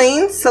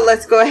feelings, so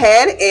let's go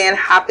ahead and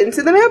hop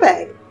into the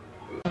mailbag.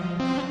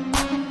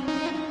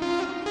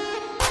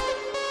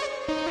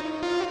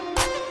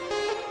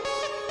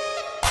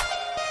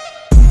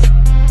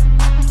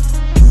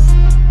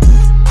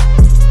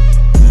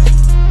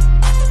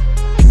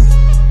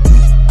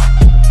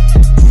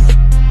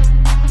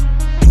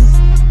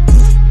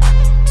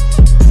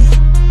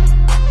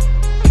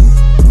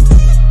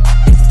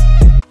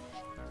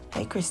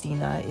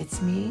 Christina,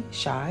 it's me,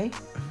 Shy.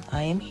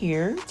 I am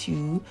here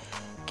to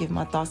give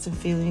my thoughts and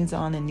feelings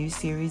on a new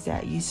series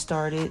that you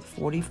started,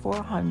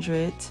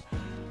 4400.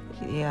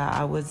 Yeah,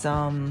 I was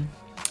a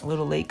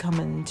little late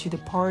coming to the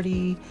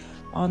party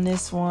on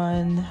this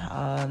one.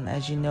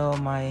 As you know,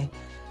 my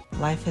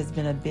life has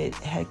been a bit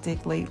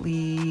hectic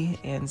lately,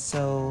 and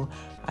so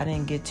I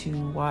didn't get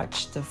to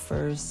watch the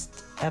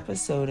first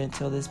episode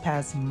until this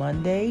past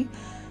Monday,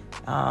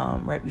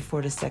 right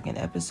before the second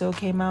episode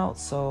came out.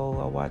 So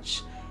I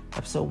watched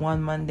episode 1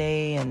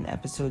 Monday and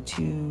episode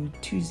 2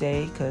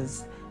 Tuesday,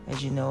 because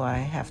as you know, I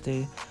have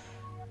to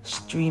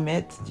stream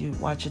it, you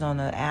watch it on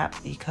an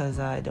app because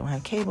I don't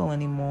have cable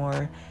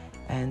anymore.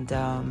 And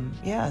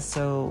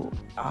so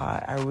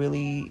I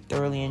really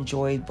thoroughly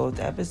enjoyed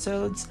both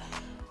episodes.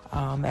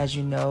 As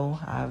you know,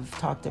 I've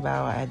talked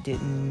about I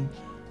didn't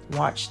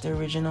watch the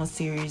original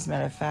series.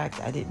 Matter of fact,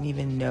 I didn't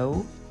even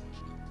know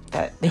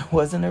that there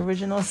was an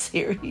original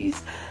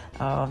series,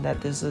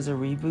 that this was a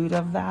reboot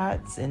of that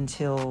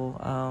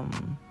until, I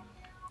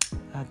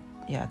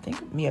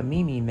think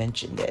Mimi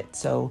mentioned it.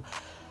 So,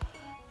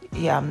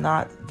 yeah,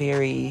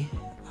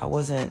 I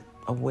wasn't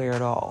aware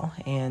at all.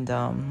 And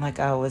like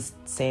I was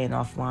saying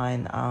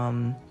offline,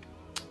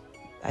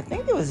 I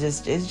think there was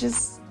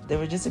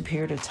just a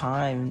period of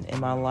time in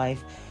my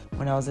life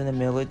when I was in the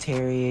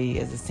military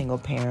as a single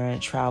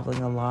parent,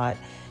 traveling a lot,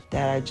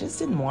 that I just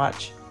didn't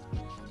watch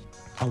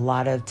a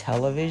lot of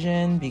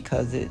television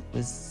because it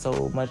was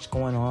so much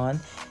going on.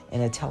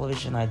 And the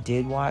television I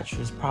did watch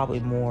was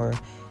probably more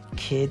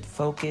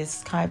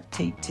kid-focused type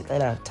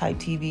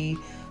TV.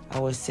 I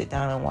would sit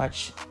down and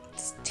watch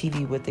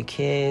TV with the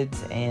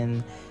kids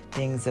and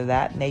things of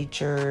that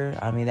nature.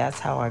 I mean, that's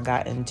how I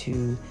got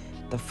into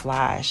The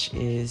Flash,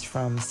 is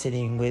from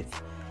sitting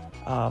with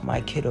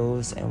my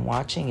kiddos and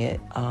watching it.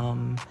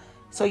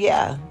 So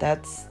yeah,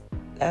 that's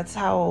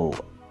how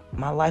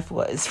my life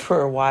was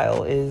for a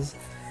while, is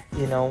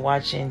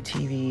watching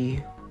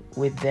TV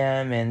with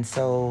them. And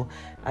so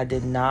I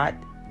did not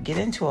get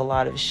into a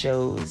lot of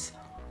shows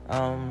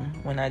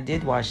when I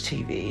did watch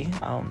TV,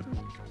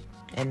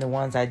 and the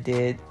ones I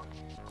did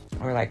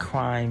were like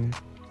crime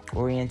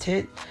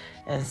oriented.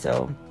 And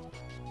so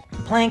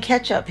I'm playing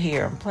catch up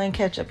here,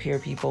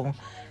 people,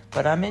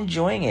 but I'm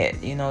enjoying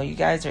it. You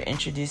guys are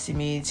introducing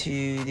me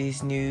to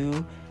these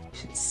new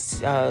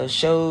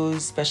shows,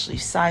 especially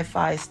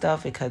sci-fi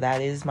stuff, because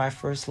that is my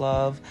first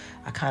love.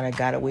 I kind of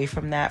got away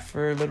from that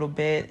for a little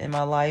bit in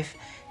my life,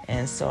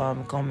 and so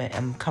I'm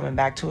coming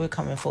back to it,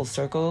 coming full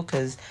circle,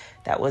 because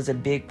that was a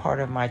big part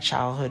of my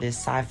childhood, is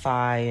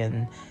sci-fi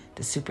and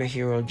the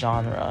superhero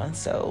genre.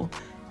 So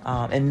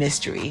and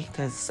mystery,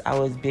 because I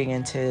was big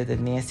into the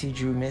Nancy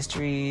Drew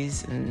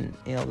mysteries and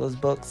those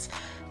books,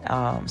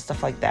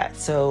 stuff like that.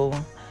 So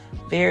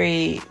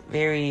very,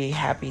 very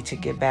happy to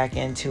get back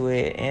into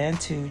it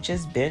and to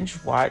just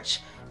binge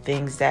watch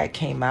things that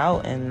came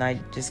out, and I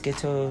just get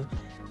to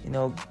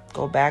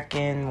go back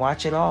and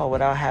watch it all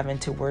without having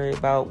to worry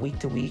about week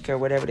to week or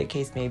whatever the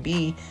case may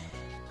be.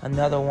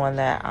 Another one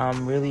that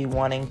I'm really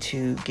wanting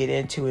to get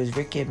into is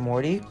Rick and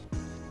Morty,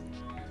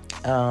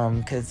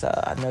 because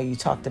I know you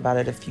talked about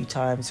it a few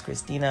times,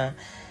 Christina,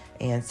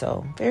 and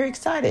so very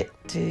excited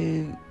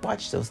to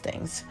watch those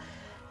things.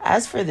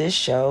 As for this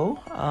show,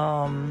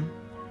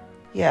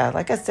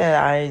 like I said,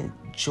 I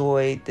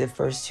enjoyed the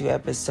first 2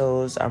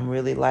 episodes. I'm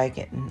really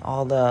liking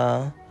all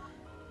the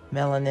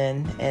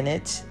melanin in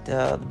it,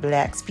 the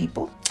blacks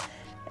people,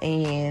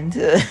 and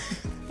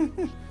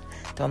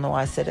don't know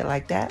why I said it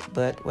like that,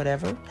 but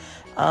whatever.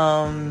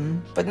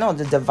 But no,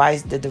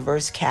 the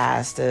diverse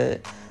cast,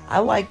 I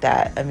like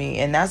that. I mean,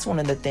 and that's one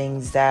of the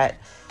things that,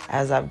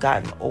 as I've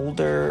gotten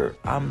older,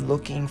 I'm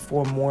looking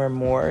for more and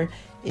more,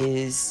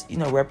 is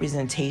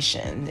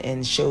representation,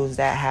 and shows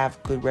that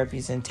have good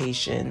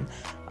representation,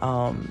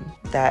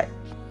 that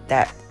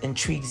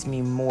intrigues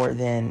me more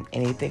than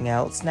anything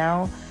else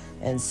now.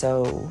 And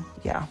so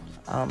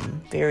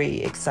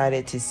Very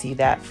excited to see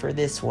that for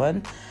this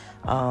one.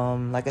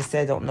 Like I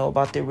said, I don't know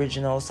about the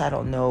originals. I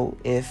don't know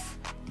if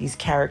these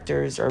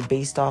characters are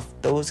based off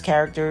those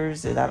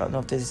characters, and I don't know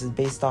if this is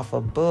based off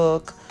a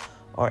book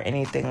or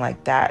anything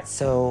like that.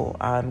 So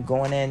I'm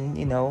going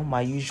in,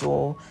 my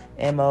usual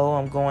MO.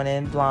 I'm going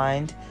in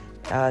blind,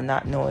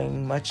 not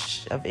knowing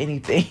much of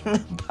anything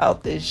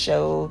about this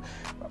show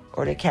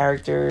or the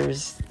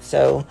characters.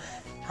 So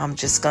I'm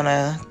just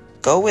gonna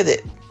go with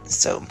it.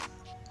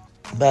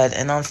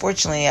 And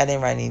unfortunately, I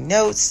didn't write any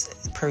notes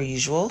per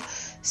usual.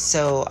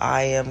 So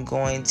I am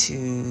going to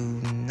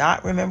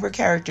not remember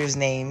characters'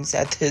 names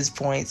at this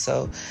point.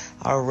 So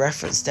I'll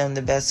reference them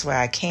the best way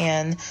I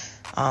can.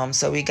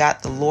 So we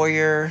got the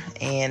lawyer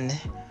and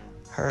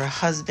her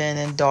husband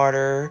and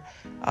daughter.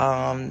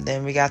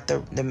 Then we got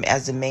the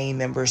as the main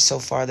members so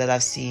far that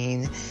I've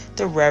seen,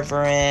 the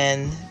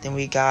Reverend. Then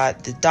we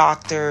got the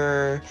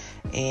doctor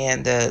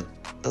and the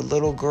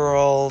little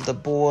girl, the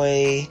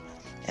boy,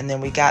 and then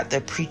we got the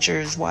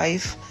preacher's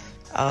wife.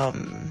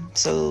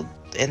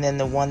 And then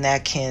the one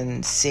that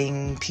can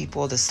sing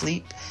people to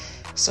sleep.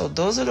 So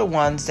those are the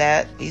ones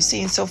that we've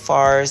seen so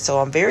far. So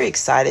I'm very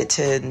excited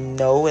to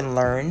know and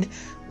learn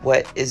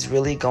what is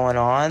really going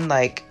on.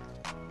 Like,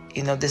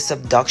 this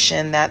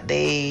abduction that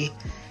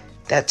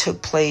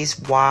took place,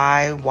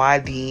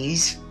 why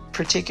these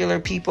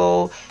particular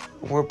people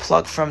were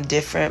plucked from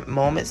different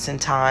moments in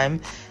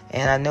time.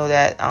 And I know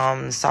that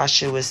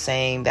Sasha was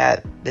saying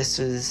that this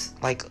was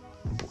like,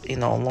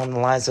 along the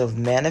lines of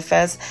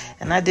Manifest.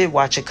 And I did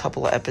watch a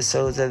couple of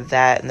episodes of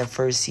that in the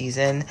first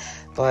season.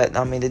 But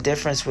I mean, the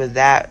difference with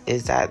that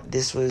is that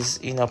this was,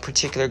 a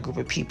particular group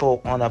of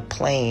people on a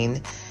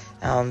plane.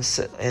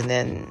 But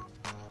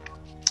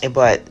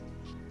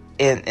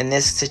in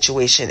this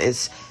situation,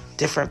 it's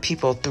different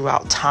people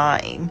throughout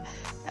time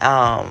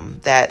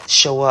that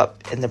show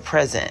up in the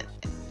present.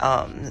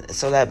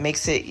 So that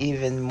makes it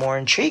even more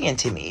intriguing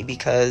to me,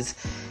 because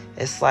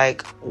it's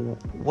like,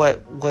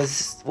 what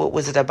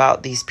was it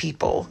about these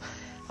people?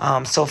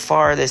 So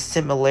far, the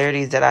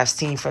similarities that I've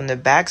seen from the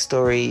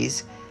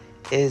backstories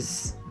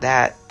is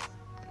that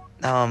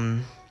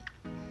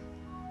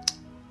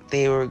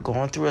they were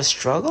going through a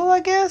struggle, I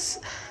guess.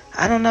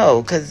 I don't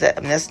know,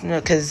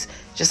 because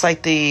just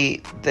like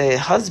the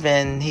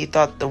husband, he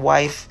thought the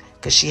wife,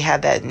 because she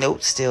had that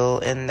note still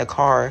in the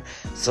car,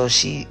 so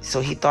he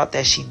thought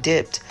that she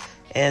dipped.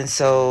 And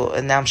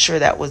I'm sure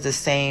that was the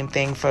same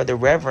thing for the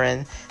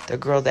Reverend. The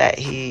girl that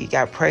he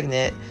got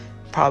pregnant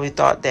probably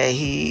thought that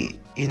he,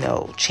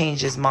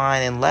 changed his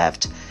mind and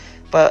left.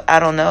 But I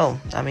don't know.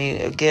 I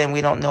mean, again,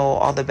 we don't know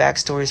all the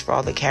backstories for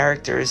all the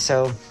characters,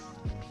 so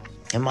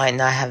it might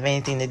not have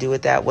anything to do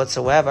with that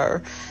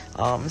whatsoever.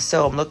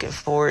 So I'm looking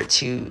forward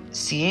to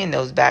seeing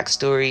those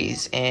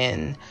backstories.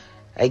 And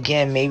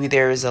again, maybe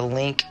there is a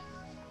link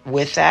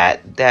with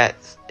that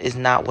is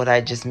not what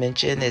I just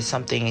mentioned. It's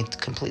something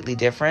completely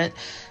different,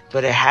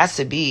 but it has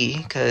to be,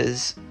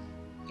 because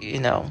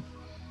there's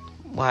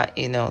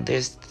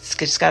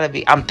just got to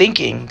be, I'm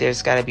thinking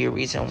there's got to be a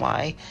reason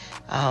why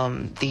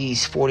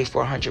these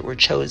 4,400 were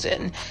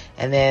chosen.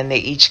 And then they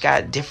each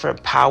got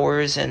different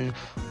powers, and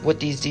what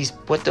do these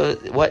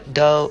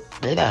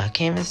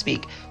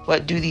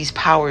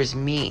powers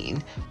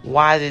mean?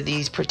 Why do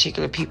these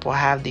particular people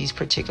have these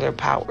particular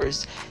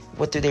powers?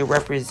 What do they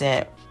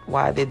represent?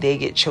 Why did they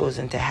get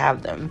chosen to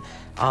have them?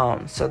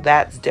 So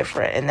that's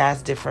different, and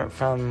that's different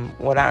from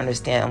what I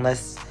understand,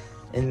 unless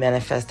in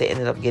Manifest they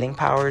ended up getting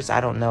powers.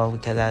 I don't know,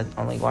 because I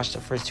only watched the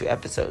first 2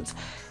 episodes.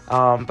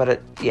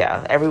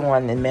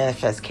 Everyone in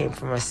Manifest came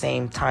from the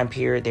same time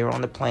period. They were on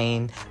the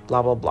plane,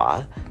 blah blah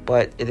blah.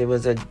 But it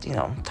was a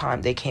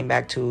time they came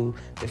back to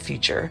the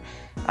future.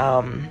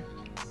 I'm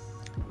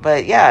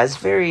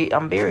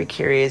very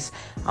curious.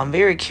 I'm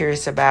very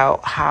curious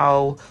about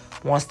how,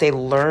 once they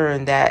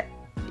learn that,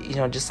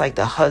 just like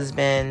the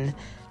husband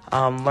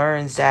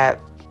learns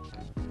that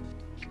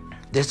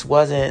this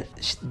wasn't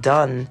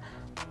done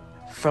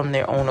from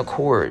their own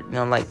accord,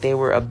 like they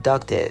were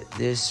abducted.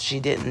 She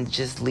didn't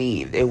just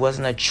leave. It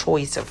wasn't a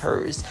choice of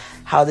hers.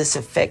 How this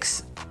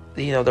affects,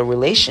 the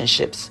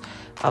relationships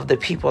of the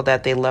people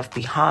that they left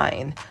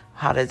behind.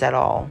 How does that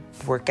all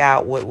work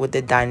out? What would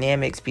the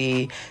dynamics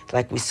be?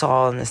 Like we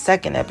saw in the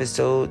second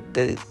episode,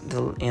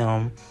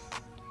 the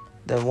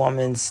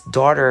woman's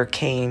daughter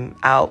came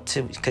out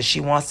because she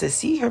wants to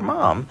see her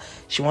mom.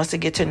 She wants to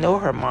get to know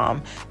her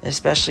mom,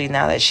 especially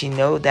now that she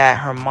knows that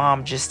her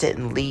mom just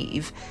didn't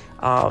leave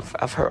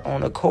of her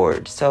own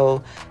accord.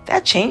 So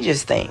that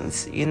changes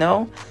things,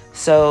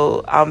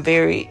 So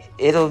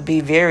it'll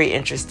be very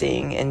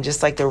interesting. And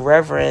just like the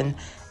Reverend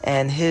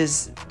and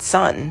his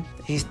son,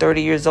 he's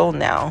 30 years old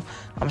now.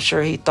 I'm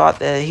sure he thought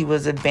that he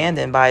was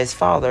abandoned by his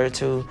father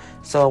too.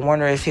 So I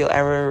wonder if he'll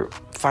ever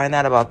find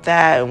out about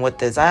that, and what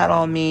does that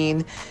all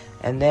mean.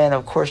 And then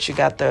of course you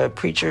got the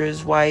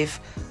preacher's wife,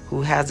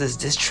 who has this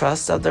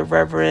distrust of the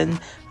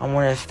Reverend. I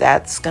wonder if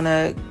that's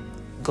gonna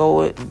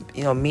go,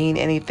 mean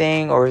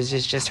anything, or is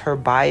it just her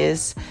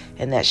bias,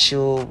 and that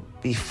she'll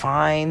be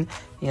fine,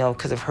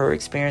 because of her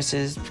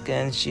experiences.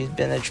 Again, she's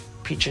been a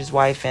preacher's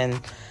wife, and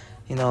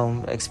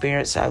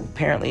experienced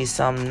apparently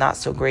some not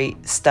so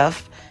great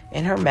stuff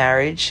in her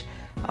marriage.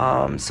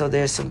 So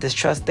there's some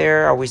distrust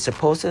there. Are we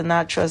supposed to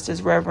not trust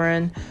this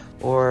reverend?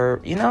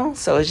 Or,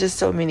 so it's just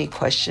so many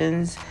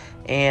questions.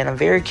 And I'm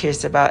very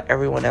curious about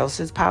everyone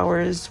else's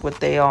powers, what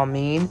they all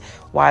mean.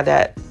 Why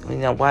that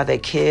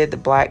kid, the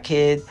black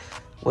kid,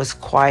 was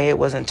quiet,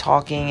 wasn't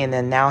talking, and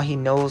then now he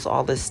knows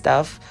all this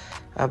stuff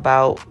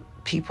about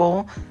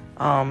people.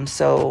 And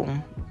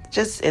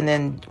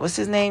then what's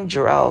his name?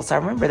 Jarrell. So I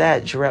remember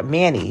that Jarrell,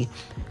 Manny,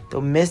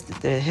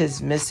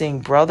 his missing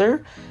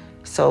brother.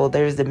 So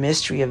there's the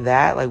mystery of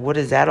that. Like, what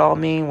does that all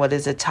mean? What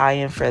is a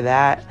tie-in for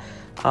that?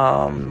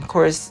 Of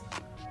course,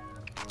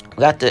 we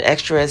got the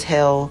extra as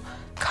hell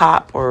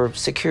cop or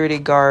security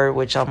guard,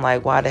 which I'm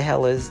like, why the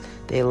hell is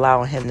they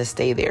allowing him to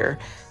stay there?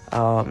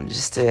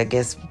 Just to, I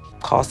guess,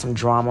 cause some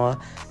drama.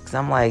 Because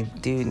I'm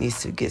like, dude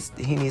needs to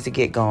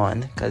get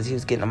gone, because he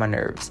was getting on my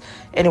nerves.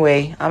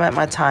 Anyway, I'm at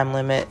my time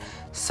limit.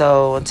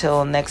 So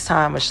until next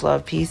time, much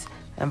love, peace,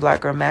 and Black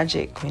Girl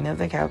Magic. Queen of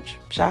the Couch,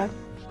 Shy.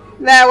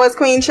 That was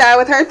Queen Shy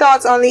with her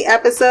thoughts on the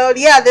episode.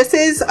 Yeah, this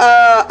is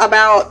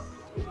about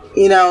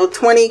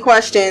 20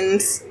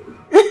 questions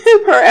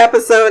per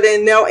episode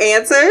and no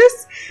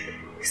answers.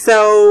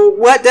 So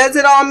what does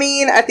it all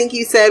mean? I think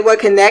you said what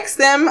connects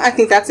them. I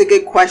think that's a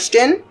good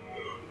question.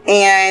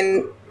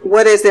 And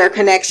what is their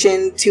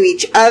connection to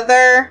each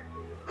other?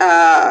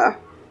 I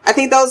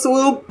think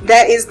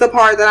that is the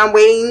part that I'm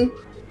waiting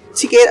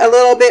to get a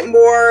little bit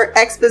more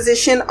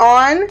exposition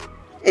on.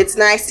 It's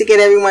nice to get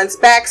everyone's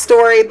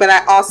backstory, but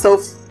I also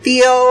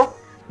feel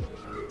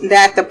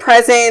that the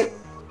present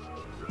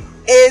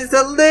is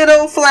a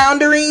little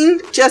floundering,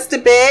 just a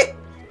bit,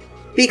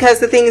 because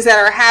the things that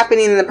are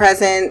happening in the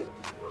present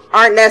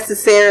aren't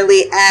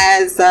necessarily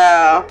as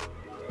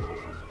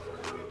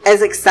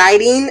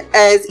exciting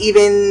as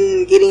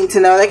even getting to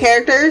know the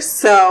characters.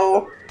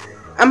 So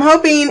I'm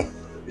hoping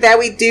that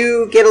we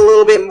do get a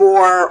little bit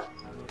more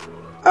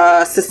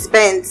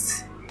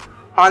suspense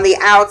on the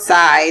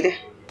outside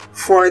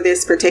for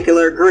this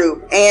particular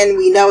group. And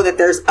we know that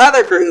there's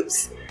other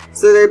groups,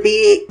 so it'd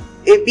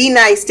be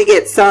nice to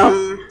get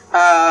some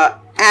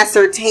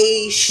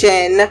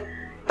assertion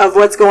of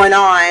what's going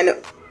on,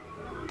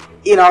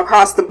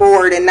 across the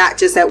board and not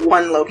just at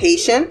one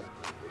location.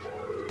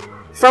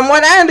 From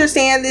what I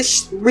understand,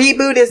 this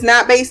reboot is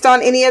not based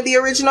on any of the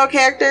original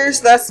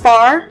characters thus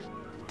far.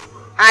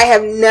 I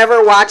have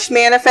never watched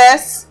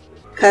Manifest,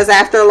 because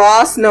after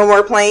Lost, no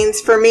more planes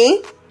for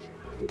me.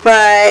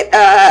 But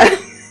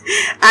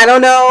I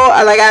don't know.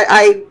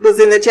 I was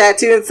in the chat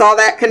too and saw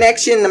that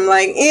connection. I'm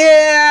like,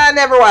 yeah, I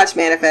never watched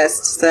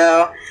Manifest.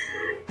 So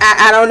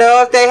I don't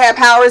know if they have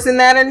powers in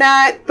that or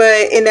not,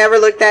 but it never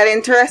looked that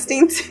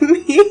interesting to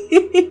me.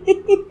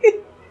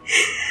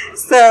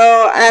 So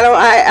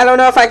I don't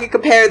know if I could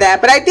compare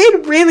that, but I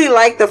did really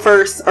like the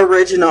first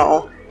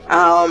original.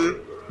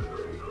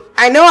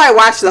 I know I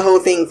watched the whole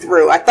thing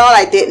through. I thought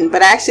I didn't,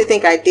 but I actually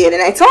think I did,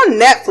 and it's on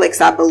Netflix,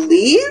 I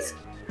believe.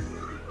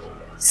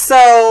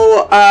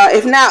 So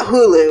if not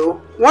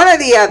Hulu, one or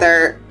the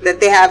other that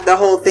they have the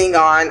whole thing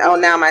on. Oh,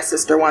 now my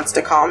sister wants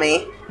to call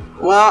me.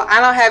 Well, I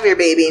don't have your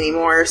baby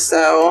anymore,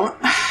 so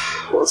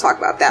we'll talk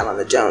about that on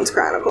the Jones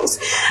Chronicles.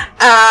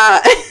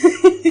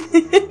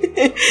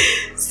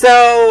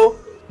 So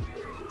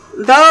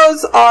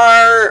those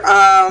are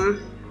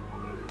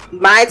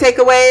my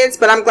takeaways,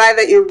 but I'm glad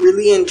that you're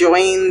really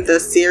enjoying the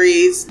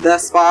series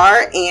thus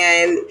far.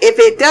 And if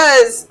it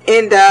does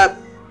end up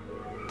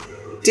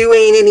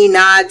doing any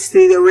nods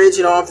to the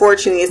original,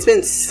 unfortunately, it's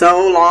been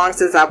so long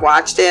since I've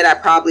watched it, I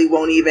probably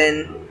won't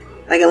even,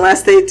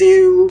 unless they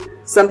do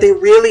something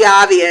really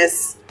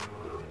obvious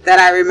that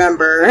I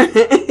remember,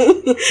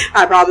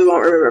 I probably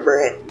won't remember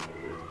it.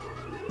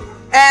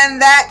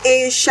 And that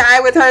is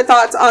Shy with her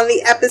thoughts on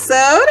the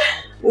episode.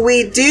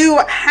 We do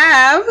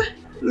have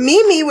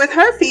Mimi with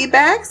her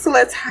feedback, so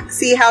let's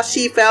see how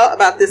she felt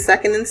about this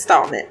second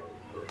installment.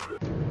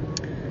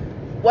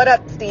 What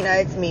up, Stina?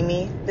 It's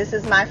Mimi. This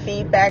is my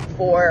feedback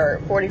for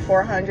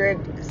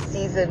 4400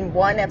 Season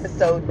 1,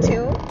 Episode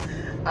 2.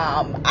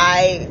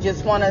 I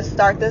just want to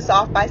start this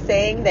off by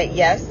saying that,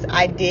 yes,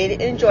 I did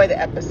enjoy the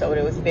episode.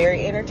 It was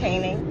very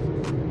entertaining.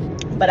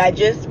 But I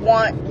just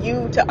want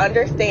you to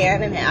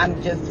understand, and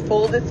I'm just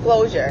full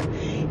disclosure,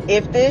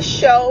 if this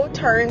show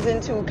turns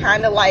into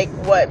kind of like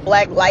what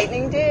Black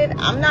Lightning did,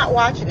 I'm not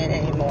watching it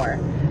anymore.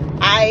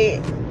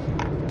 I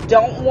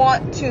don't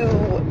want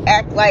to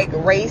act like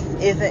race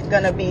isn't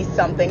going to be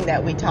something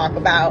that we talk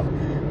about.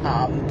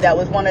 That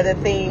was one of the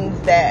things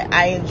that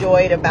I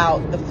enjoyed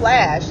about The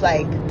Flash.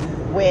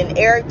 When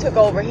Eric took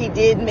over, he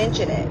did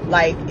mention it.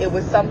 It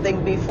was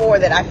something before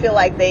that I feel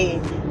like they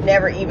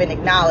never even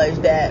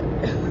acknowledged, that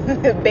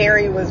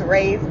Barry was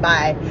raised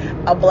by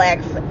a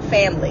black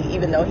family,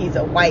 even though he's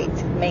a white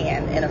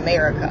man in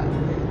America.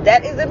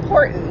 That is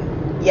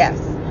important, yes,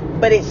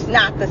 but it's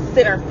not the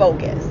center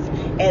focus.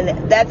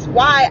 And that's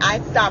why I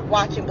stopped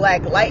watching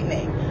Black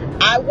Lightning.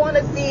 I want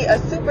to see a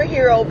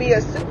superhero be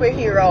a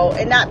superhero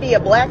and not be a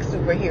black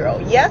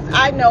superhero. Yes,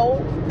 I know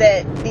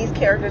that these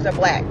characters are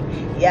black.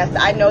 Yes,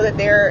 I know that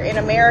they're in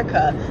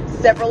America.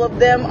 Several of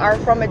them are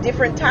from a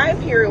different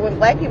time period when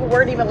black people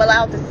weren't even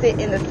allowed to sit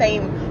in the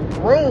same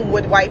room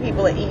with white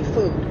people and eat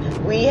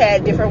food. We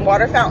had different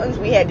water fountains.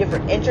 We had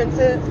different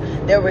entrances.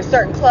 There were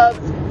certain clubs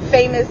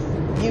famous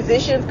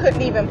musicians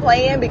couldn't even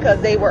play in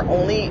because they were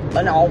only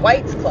an all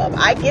whites club.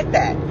 I get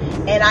that.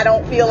 And I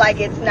don't feel like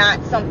it's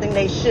not something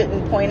they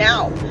shouldn't point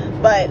out.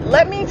 But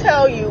let me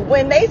tell you,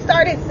 when they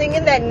started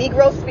singing that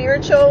Negro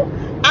spiritual,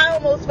 I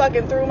almost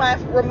fucking threw my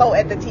remote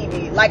at the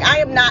TV. Like, I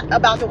am not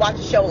about to watch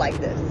a show like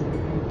this.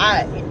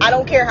 I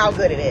don't care how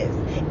good it is.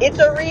 It's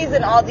a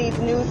reason all these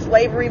new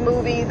slavery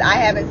movies I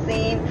haven't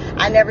seen.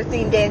 I never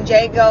seen Dan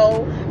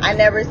Django. I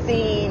never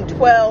seen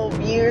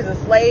 12 Years a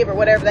Slave or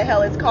whatever the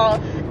hell it's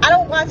called. I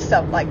don't watch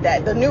stuff like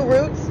that. The New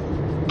Roots,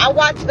 I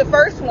watched the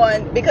first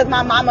one because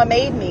my mama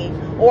made me.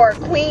 Or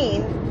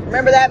Queen,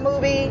 remember that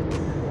movie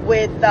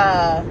with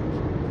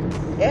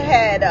it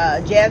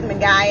had Jasmine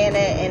Guy in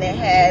it, and it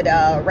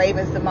had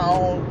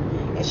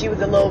Raven-Symoné, and she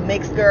was a little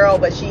mixed girl,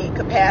 but she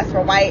could pass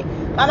for white.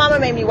 My mama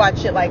made me watch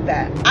shit like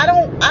that. I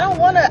don't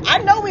want to. I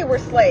know we were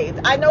slaves.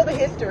 I know the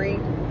history,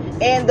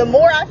 and the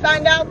more I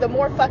find out, the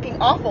more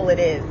fucking awful it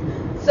is.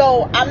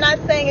 So I'm not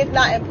saying it's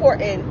not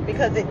important,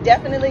 because it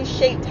definitely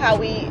shaped how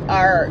we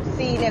are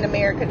seen in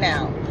America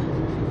now.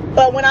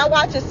 But when I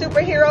watch a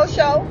superhero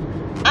show,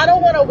 I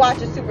don't want to watch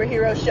a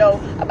superhero show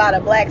about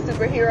a black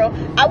superhero.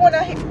 I want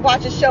to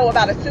watch a show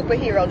about a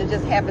superhero that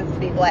just happens to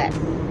be black.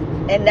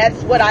 And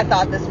that's what I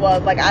thought this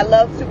was. Like, I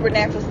love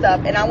supernatural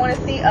stuff, and I want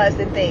to see us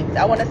in things.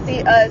 I want to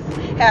see us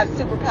have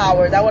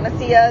superpowers. I want to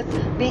see us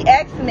be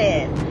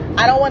X-Men.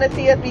 I don't want to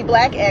see us be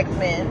black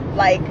X-Men.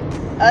 Like,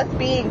 us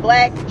being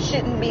black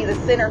shouldn't be the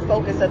center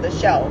focus of the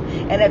show.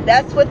 And if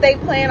that's what they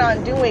plan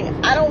on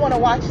doing, I don't want to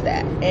watch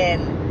that.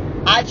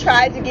 And I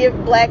tried to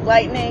give Black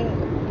Lightning,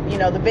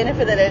 the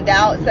benefit of the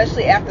doubt,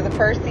 especially after the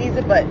first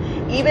season. But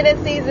even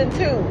in season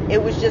 2,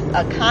 it was just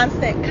a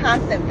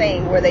constant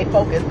thing where they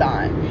focused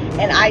on.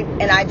 And I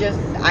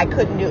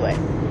couldn't do it.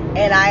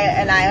 And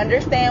I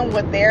understand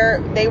what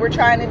they were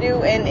trying to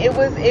do, and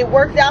it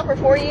worked out for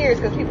 4 years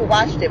because people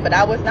watched it, but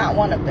I was not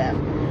one of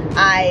them.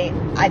 I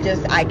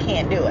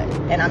can't do it,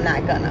 and I'm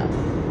not gonna.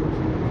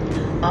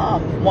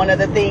 One of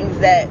the things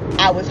that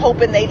I was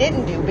hoping they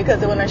didn't do,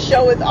 because when a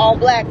show is all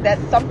black,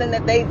 that's something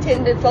that they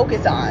tend to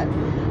focus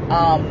on.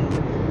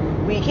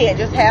 We can't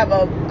just have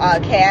a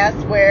cast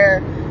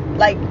where,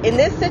 like in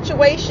this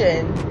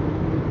situation,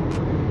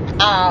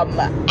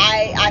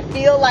 I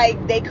feel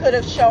like they could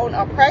have shown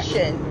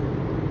oppression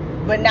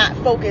but not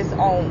focus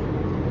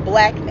on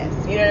blackness.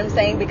 You know what I'm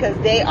saying? Because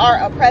they are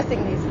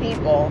oppressing these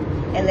people,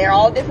 and they're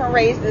all different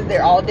races,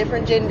 they're all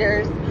different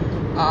genders,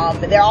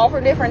 they're all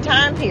from different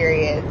time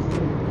periods,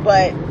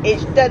 but it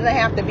doesn't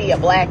have to be a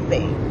black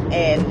thing,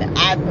 and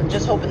I'm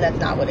just hoping that's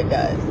not what it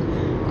does.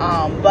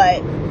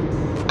 But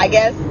I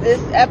guess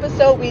this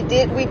episode we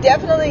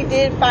definitely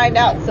did find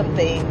out some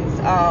things.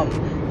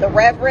 The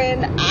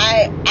Reverend,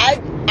 I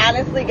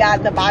honestly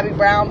got the Bobby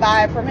Brown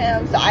vibe from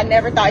him, so I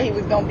never thought he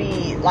was gonna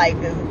be like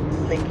this,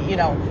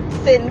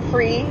 sin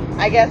free,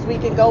 I guess we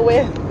can go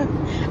with.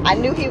 I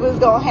knew he was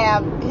gonna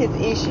have his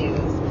issues.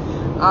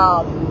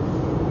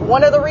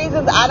 One of the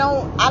reasons I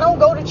don't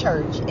go to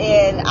church,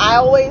 and I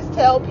always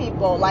tell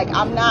people, like,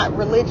 I'm not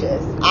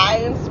religious, I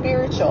am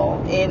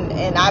spiritual,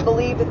 and I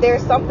believe that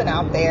there's something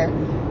out there.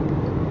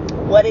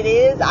 What it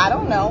is, I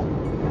don't know,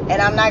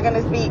 and I'm not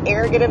gonna be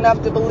arrogant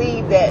enough to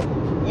believe that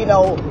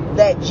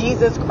that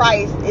Jesus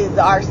Christ is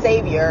our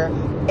Savior,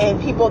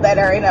 and people that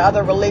are in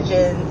other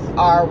religions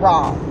are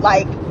wrong.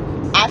 Like,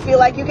 I feel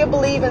like you can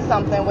believe in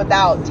something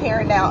without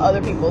tearing down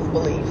other people's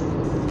beliefs.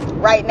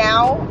 Right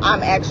now,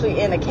 I'm actually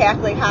in a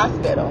Catholic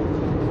hospital.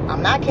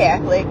 I'm not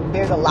Catholic.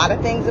 There's a lot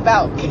of things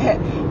about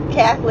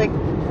Catholic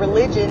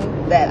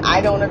religion that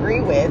I don't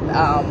agree with.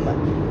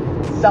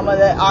 Some of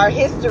our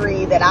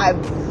history that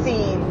I've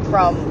seen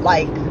from,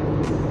 like,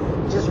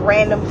 just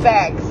random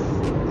facts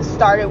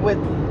started with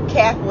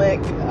Catholic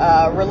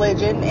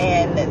religion,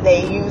 and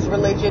they use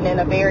religion in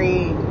a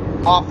very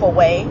awful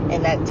way,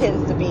 and that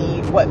tends to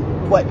be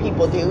what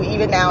people do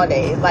even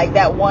nowadays. Like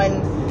that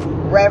one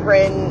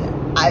Reverend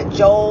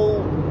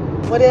Joel,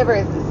 whatever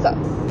is this,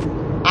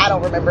 I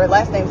don't remember,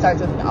 last name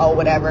starts with an O,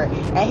 whatever,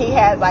 and he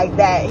has like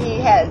that,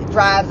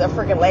 drives a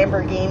freaking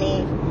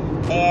Lamborghini,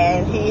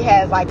 and he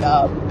has like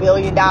a $1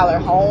 billion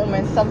home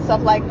and some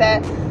stuff like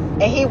that,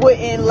 and he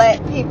wouldn't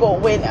let people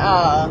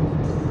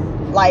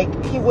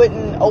he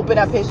wouldn't open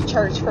up his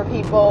church for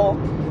people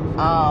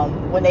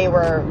when they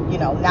were,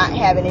 not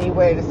having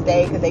anywhere to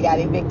stay because they got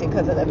evicted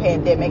because of the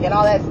pandemic and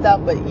all that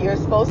stuff. But you're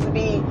supposed to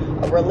be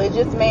a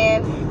religious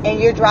man, and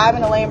you're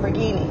driving a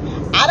Lamborghini.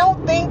 I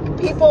don't think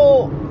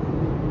people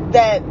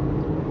that,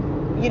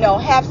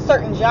 have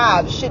certain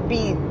jobs should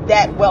be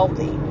that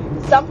wealthy.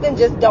 Something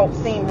just don't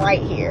seem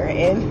right here.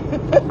 And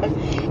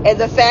and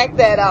the fact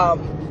that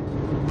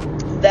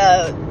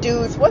the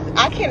dude's,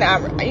 I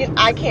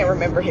can't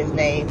remember his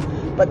name,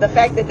 but the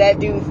fact that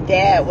dude's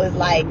dad was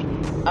like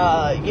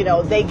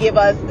they give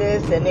us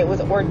this and it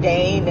was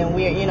ordained and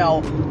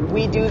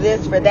we do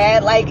this for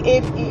that. Like,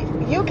 if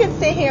you can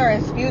sit here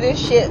and spew this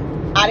shit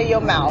out of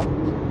your mouth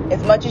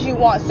as much as you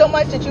want, so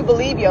much that you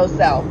believe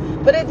yourself,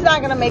 but it's not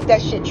going to make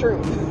that shit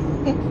true.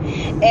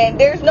 And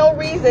there's no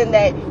reason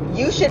that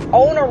you should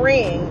own a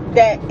ring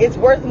that is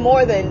worth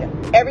more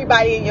than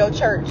everybody in your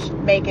church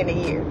making a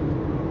year.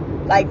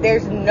 Like,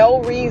 there's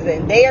no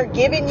reason. They are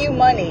giving you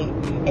money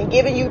and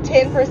giving you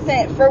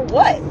 10% for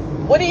what?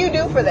 What do you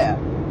do for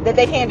them that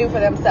they can't do for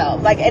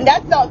themselves? Like, and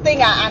that's the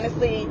thing I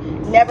honestly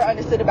never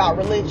understood about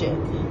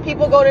religion.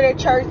 People go to their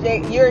church,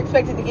 you're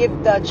expected to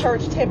give the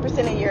church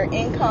 10% of your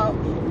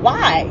income.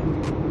 Why?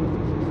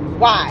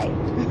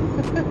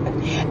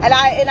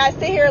 And I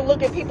sit here and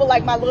look at people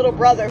like my little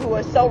brother who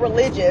are so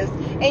religious,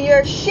 and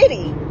you're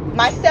shitty.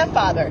 My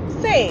stepfather,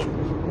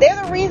 same.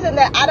 They're the reason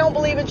that I don't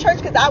believe in church,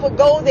 because I would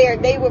go there.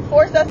 They would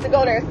force us to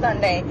go there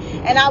Sunday,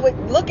 and I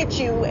would look at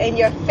you and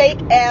your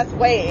fake ass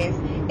ways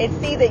and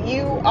see that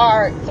you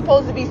are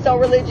supposed to be so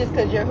religious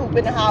because you're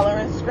hooping and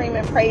hollering,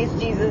 screaming, praise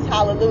Jesus,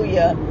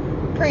 hallelujah,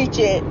 preach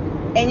it,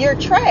 and you're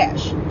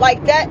trash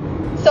like that.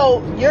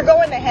 So you're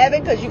going to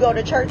heaven because you go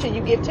to church and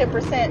you give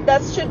 10%.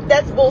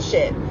 That's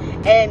bullshit.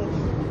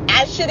 And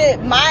I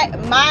shouldn't.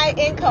 My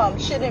income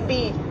shouldn't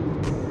be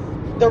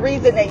the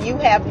reason that you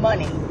have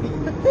money.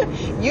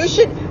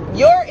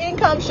 Your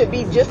income should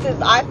be just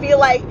as, I feel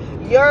like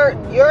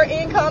your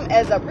income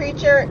as a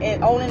preacher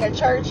and owning a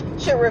church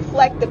should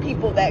reflect the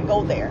people that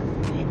go there.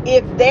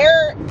 If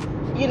they're,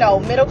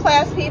 middle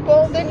class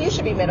people, then you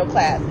should be middle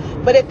class.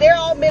 But if they're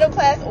all middle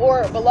class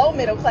or below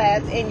middle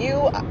class and you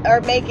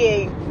are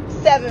making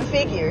 7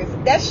 figures,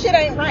 that shit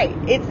ain't right.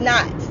 It's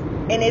not.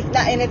 And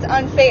it's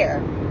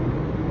unfair.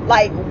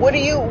 Like,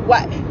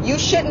 you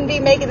shouldn't be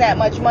making that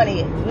much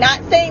money.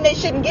 Not saying they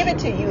shouldn't give it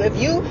to you. If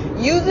you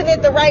using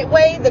it the right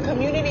way, the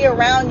community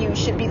around you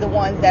should be the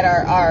ones that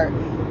are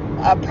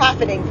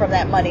profiting from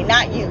that money,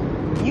 not you.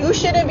 You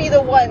shouldn't be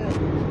the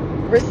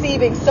one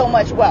receiving so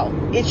much wealth.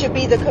 It should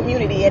be the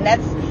community. And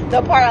that's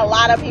the part a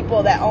lot of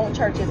people that own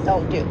churches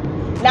don't do.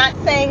 Not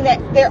saying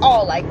that they're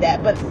all like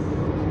that, but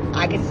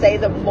I can say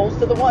that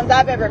most of the ones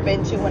I've ever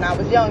been to when I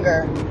was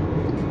younger,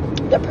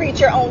 the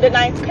preacher owned a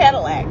nice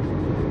Cadillac.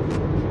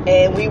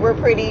 And we were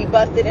pretty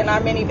busted in our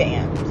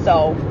minivan.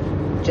 So,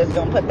 just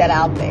gonna put that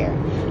out there.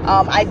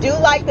 I do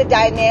like the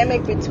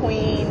dynamic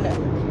between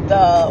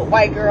the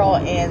white girl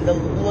and the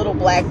little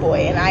black boy.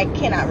 And I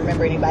cannot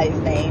remember anybody's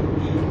name.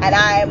 And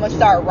I'm gonna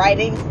start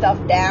writing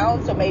stuff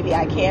down so maybe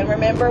I can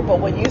remember.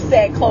 But when you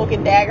said Cloak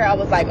and Dagger, I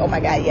was like, oh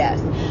my God, yes.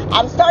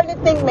 I'm starting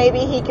to think maybe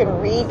he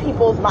can read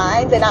people's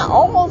minds. And I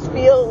almost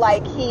feel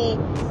like he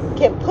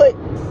can put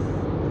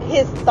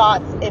his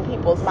thoughts in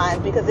people's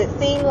minds. Because it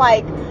seemed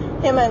like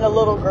him and the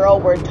little girl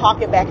were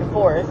talking back and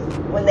forth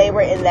when they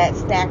were in that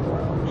snack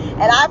room.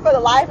 And I, for the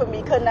life of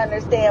me, couldn't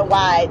understand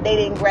why they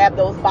didn't grab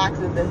those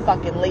boxes and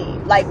fucking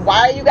leave. Like,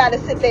 why you gotta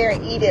sit there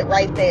and eat it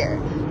right there?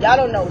 Y'all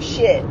don't know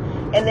shit.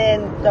 And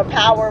then the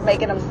power of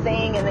making them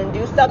sing and then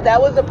do stuff,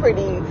 that was a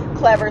pretty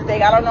clever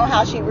thing. I don't know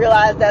how she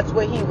realized that's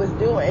what he was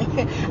doing.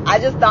 I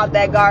just thought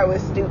that guard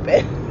was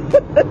stupid.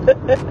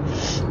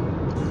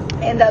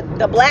 And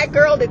the black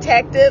girl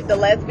detective, the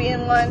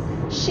lesbian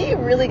one, she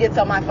really gets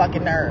on my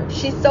fucking nerves.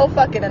 She's so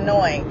fucking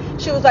annoying.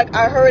 She was like,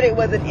 I heard it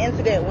was an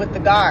incident with the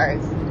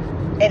guards.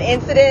 An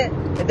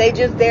incident? They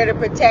just there to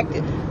protect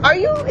it. Are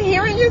you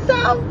hearing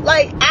yourself?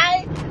 Like,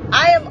 I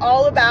am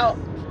all about,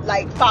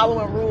 like,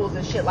 following rules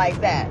and shit like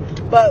that.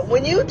 But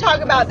when you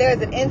talk about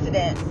there's an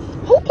incident,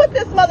 who put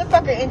this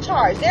motherfucker in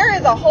charge? There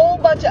is a whole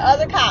bunch of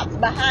other cops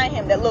behind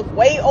him that look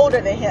way older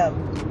than him.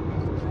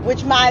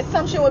 Which my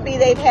assumption would be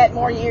they've had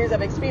more years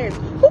of experience.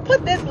 Who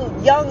put this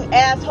young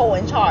asshole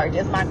in charge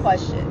is my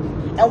question.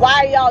 And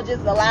why are y'all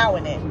just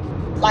allowing it?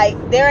 Like,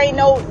 there ain't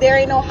no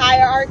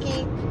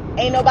hierarchy.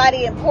 Ain't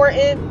nobody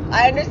important.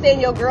 I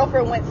understand your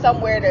girlfriend went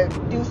somewhere to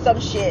do some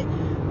shit.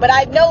 But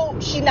I know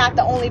she's not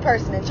the only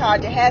person in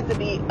charge. It has to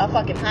be a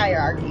fucking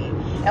hierarchy.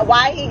 And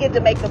why he get to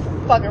make the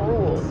fucking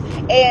rules?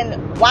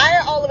 And why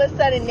are all of a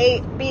sudden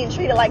they being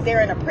treated like they're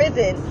in a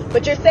prison,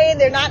 but you're saying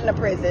they're not in a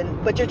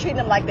prison, but you're treating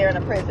them like they're in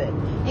a prison?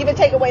 You even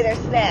take away their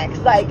snacks.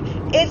 Like,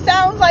 it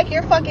sounds like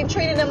you're fucking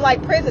treating them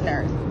like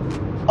prisoners.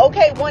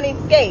 Okay, one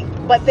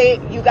escaped, but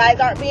you guys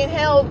aren't being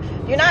held.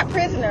 You're not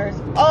prisoners.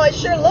 Oh, it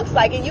sure looks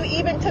like it. You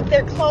even took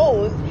their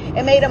clothes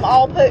and made them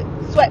all put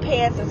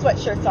sweatpants and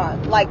sweatshirts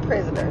on like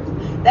prisoners.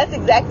 That's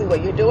exactly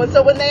what you're doing.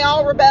 So when they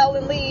all rebel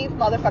and leave,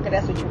 motherfucker,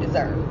 that's what you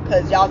deserve.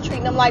 Because y'all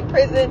treating them like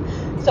prison.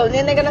 So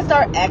then they're going to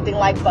start acting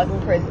like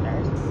fucking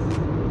prisoners.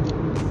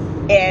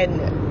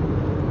 And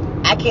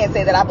I can't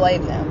say that I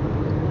blame them.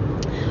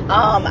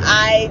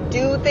 I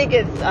do think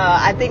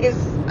I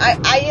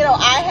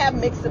have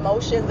mixed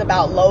emotions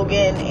about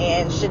Logan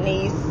and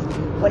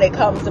Shanice when it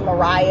comes to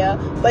Mariah.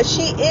 But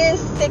she is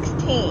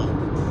 16.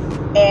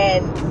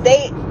 And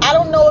I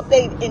don't know if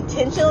they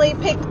intentionally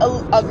picked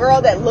a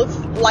girl that looks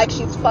like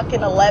she's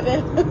fucking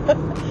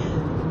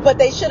 11. But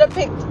they should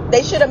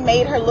have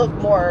made her look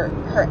more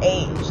her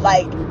age.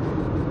 Like,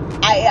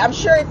 I'm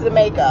sure it's the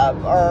makeup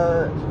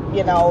or,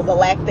 you know, the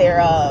lack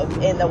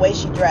thereof in the way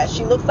she dressed.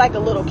 She looks like a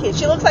little kid.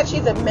 She looks like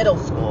she's in middle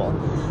school.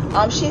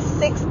 She's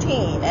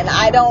 16, and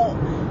I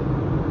don't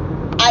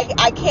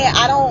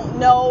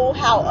know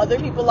how other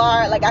people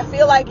are. Like, I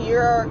feel like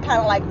you're kind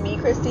of like me,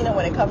 Christina,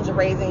 when it comes to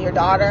raising your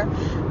daughter.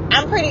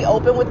 I'm pretty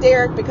open with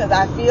Derek because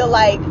I feel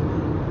like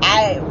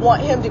I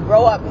want him to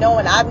grow up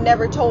knowing I've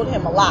never told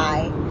him a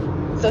lie.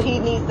 So he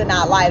needs to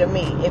not lie to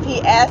me. If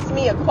he asks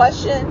me a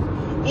question,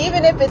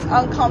 even if it's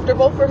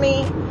uncomfortable for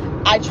me,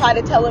 I try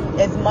to tell him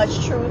as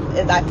much truth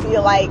as I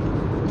feel like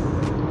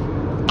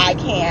I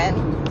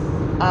can.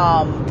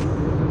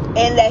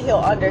 And that he'll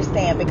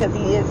understand, because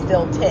he is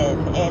still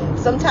 10. And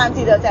sometimes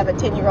he does have a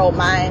 10-year-old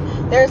mind.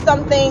 There are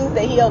some things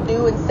that he'll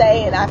do and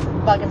say, and I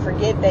fucking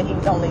forget that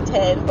he's only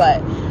 10.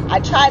 But I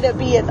try to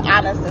be as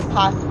honest as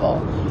possible.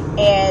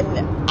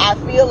 And I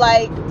feel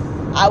like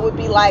I would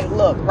be like,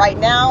 look, right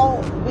now,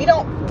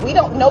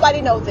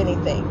 nobody knows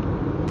anything.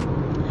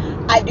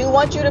 I do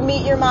want you to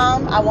meet your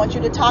mom. I want you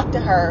to talk to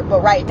her.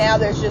 But right now,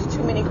 there's just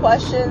too many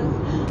questions.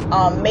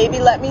 Maybe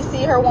let me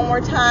see her one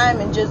more time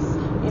and just,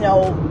 you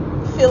know,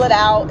 fill it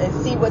out and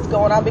see what's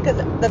going on. Because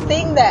the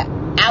thing that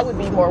I would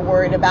be more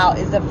worried about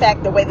is the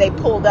fact the way they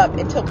pulled up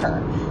and took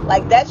her.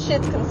 Like, that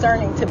shit's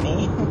concerning to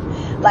me.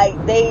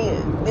 Like,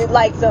 they did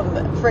like some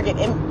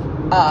friggin'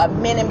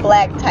 Men in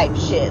Black type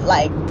shit.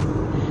 Like,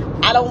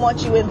 I don't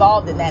want you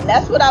involved in that. And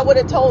that's what I would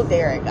have told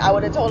Derek. I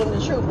would have told him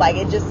the truth. Like,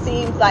 it just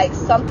seems like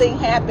something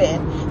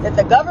happened that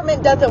the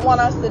government doesn't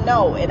want us to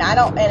know. And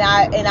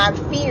I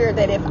fear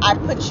that if I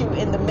put you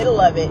in the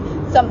middle of it,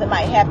 something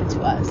might happen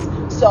to us.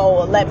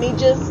 So let me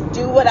just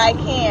do what I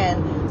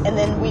can, and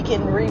then we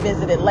can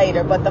revisit it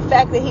later. But the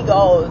fact that he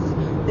goes,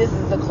 this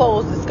is a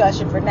closed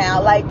discussion for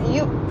now. Like,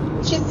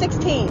 she's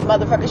 16,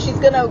 motherfucker. She's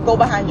gonna go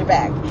behind your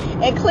back.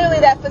 And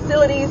clearly that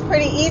facility is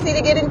pretty easy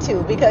to get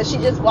into because she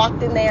just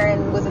walked in there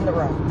and was in the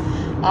room.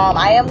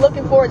 I am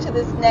looking forward to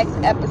this next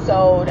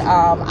episode.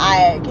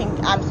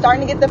 I'm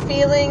starting to get the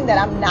feeling that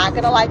I'm not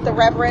gonna like the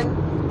Reverend,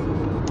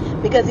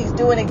 because he's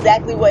doing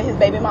exactly what his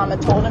baby mama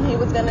told him he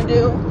was gonna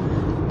do.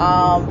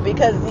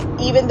 Because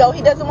even though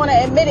he doesn't want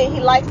to admit it,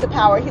 he likes the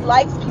power. He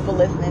likes people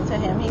listening to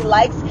him. He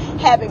likes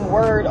having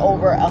word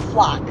over a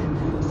flock.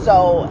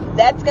 So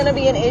that's going to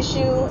be an issue.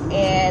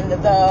 And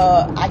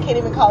I can't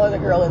even call her the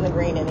girl in the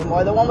green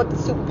anymore. The one with the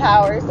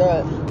superpowers,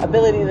 the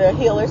ability to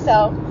heal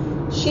herself.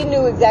 She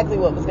knew exactly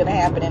what was going to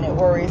happen, and it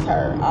worries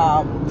her.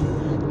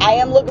 I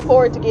am looking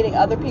forward to getting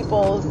other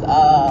people's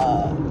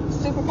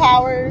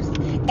superpowers.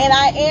 And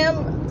I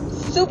am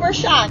super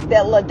shocked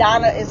that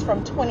LaDonna is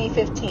from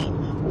 2015.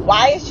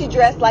 Why is she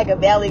dressed like a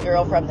Valley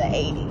girl from the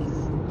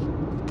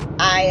 80s?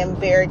 I am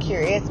very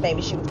curious.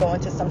 Maybe she was going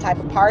to some type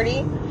of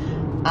party,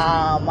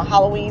 a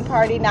Halloween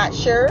party, not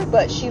sure.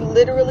 But she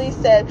literally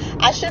said,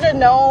 I should have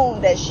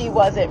known that she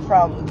wasn't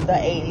from the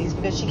 80s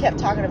because she kept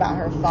talking about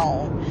her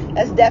phone.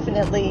 That's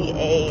definitely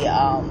a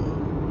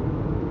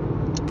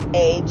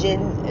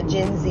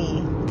Gen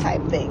Z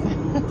type thing.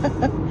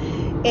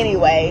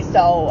 Anyway,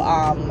 so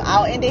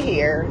I'll end it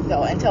here.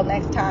 So until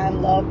next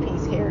time, love,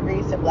 peace, hair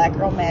grease, and Black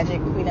Girl Magic,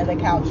 Queen of the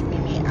Couch,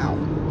 Mimi out.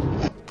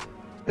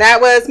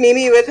 That was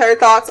Mimi with her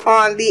thoughts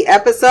on the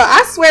episode.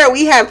 I swear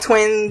we have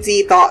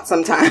twinsy thoughts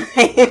sometimes.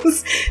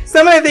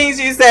 Some of the things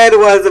you said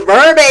was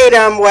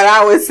verbatim what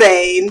I was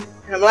saying.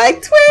 I'm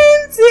like,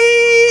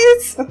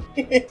 twinsies.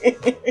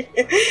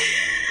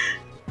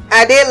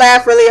 I did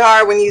laugh really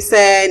hard when you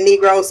said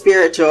Negro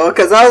spiritual,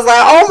 because I was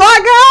like, oh my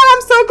God,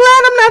 I'm so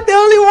glad I'm not the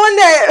only one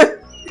that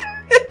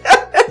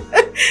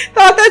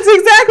thought that's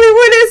exactly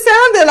what it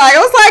sounded like. I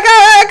was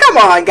like, come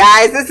on,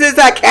 guys, this is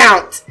a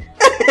count.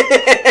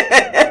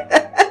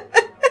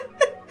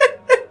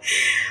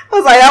 I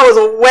was like, that was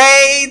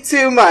way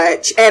too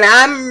much. And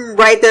I'm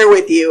right there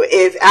with you.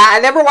 If I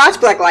never watched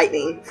Black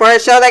Lightning, for a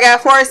show that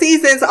got 4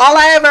 seasons, all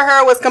I ever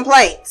heard was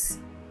complaints.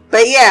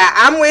 But yeah,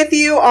 I'm with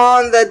you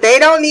on they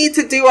don't need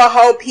to do a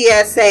whole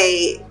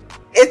PSA.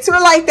 It's sort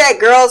of like that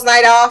girls'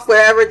 night off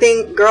where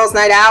everything, girls'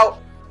 night out,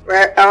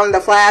 where on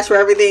the Flash, where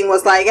everything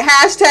was like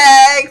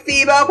hashtag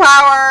female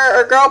power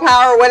or girl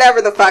power,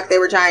 whatever the fuck they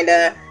were trying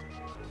to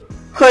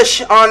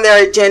push on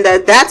their agenda.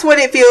 That's what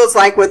it feels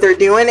like what they're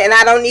doing. And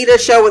I don't need a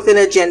show with an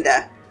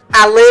agenda.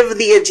 I live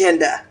the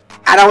agenda.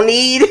 I don't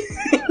need,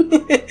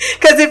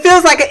 because it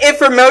feels like an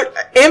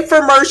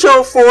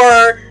infomercial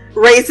for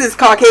racist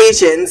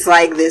Caucasians.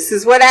 Like, this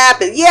is what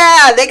happened.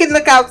 Yeah, they can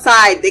look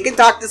outside. They can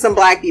talk to some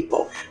black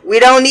people. We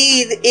don't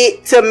need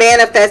it to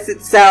manifest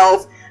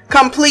itself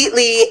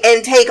completely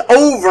and take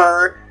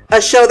over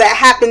a show that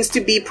happens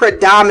to be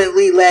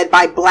predominantly led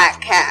by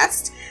black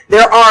cast.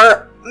 There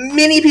are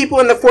many people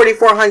in the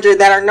 4400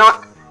 that are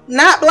not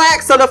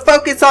black, so the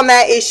focus on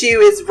that issue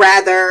is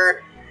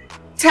rather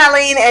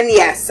telling. And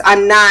yes,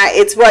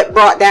 it's what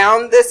brought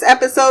down this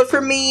episode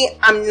for me.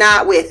 I'm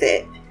not with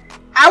it.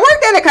 I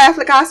worked at a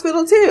Catholic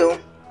hospital too.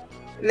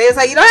 And they was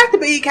like, you don't have to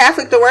be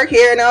Catholic to work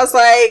here. And I was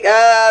like,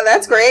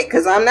 that's great,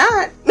 because I'm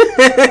not.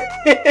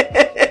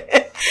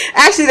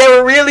 Actually, they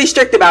were really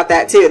strict about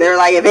that too. They were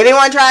like, if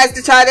anyone tries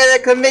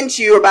to convince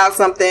you about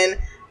something,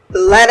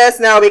 let us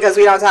know, because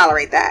we don't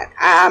tolerate that.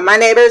 My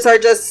neighbors are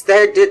just,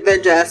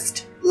 they're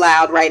just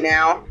loud right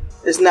now.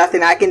 There's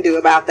nothing I can do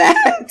about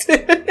that.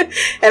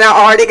 And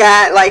I already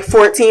got like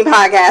 14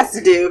 podcasts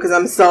to do because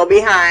I'm so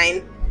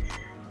behind.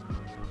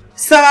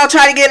 So I'll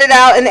try to get it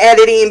out in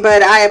editing,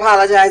 but I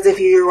apologize if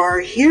you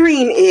are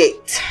hearing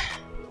it.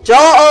 Joel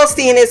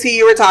Osteen is who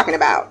you were talking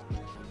about.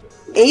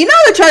 And you know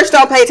the church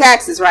don't pay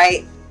taxes,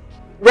 right?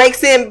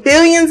 Rakes in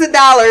billions of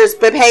dollars,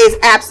 but pays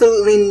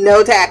absolutely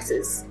no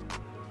taxes.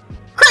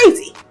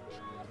 Crazy.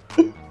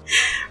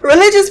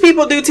 Religious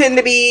people do tend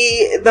to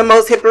be the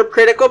most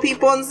hypocritical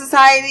people in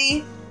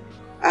society.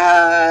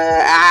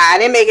 I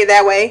didn't make it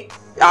that way.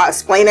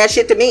 Explain that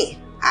shit to me.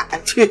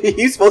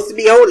 You supposed to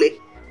be holy.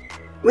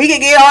 We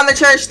could get on the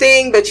church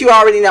thing, but you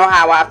already know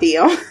how I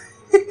feel.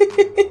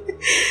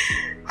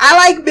 I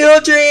like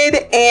Mildred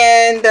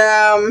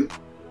and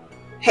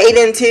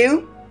Hayden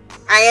too.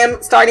 I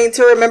am starting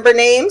to remember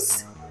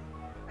names.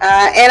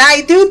 And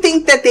I do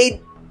think that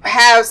they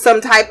have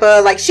some type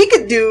of, like, she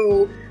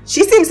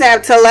seems to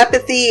have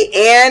telepathy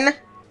and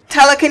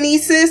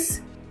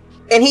telekinesis.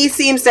 And he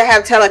seems to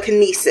have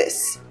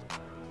telekinesis.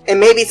 And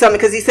maybe something,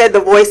 because he said the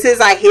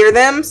voices, I hear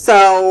them.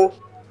 So,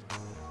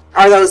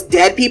 are those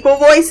dead people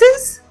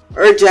voices?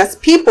 Or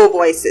just people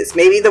voices?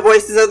 Maybe the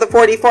voices of the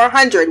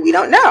 4400. We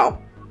don't know.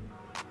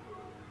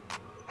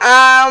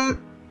 And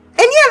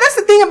yeah, that's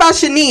the thing about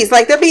Shanice.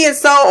 Like, they're being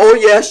so, oh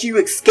yes, you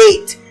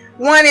escaped.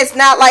 One, it's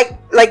not like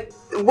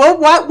what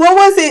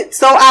was it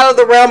so out of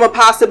the realm of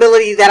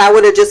possibility that I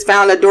would have just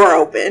found a door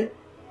open?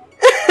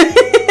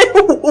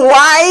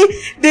 Why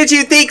did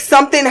you think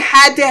something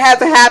had to have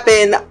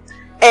happened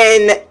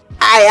and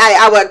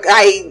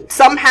I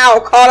somehow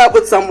caught up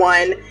with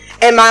someone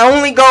and my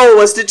only goal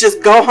was to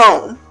just go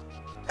home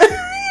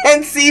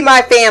and see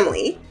my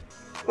family?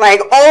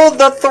 Like, oh,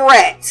 the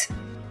threat.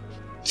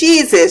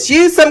 Jesus,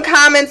 use some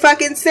common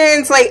fucking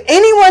sense. Like,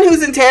 anyone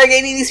who's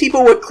interrogating these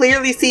people would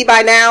clearly see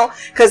by now,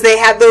 because they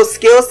have those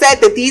skill set,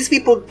 that these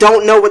people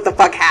don't know what the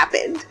fuck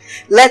happened.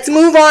 Let's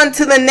move on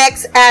to the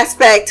next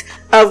aspect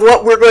of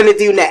what we're going to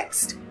do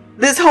next.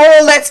 This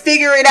whole let's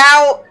figure it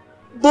out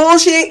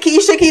bullshit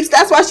Keisha keeps,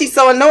 that's why she's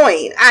so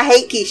annoying. I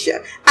hate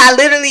Keisha.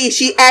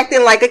 She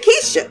acting like a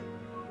Keisha.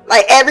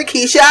 Like every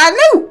Keisha I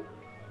knew.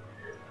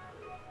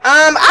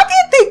 I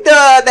did think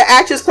the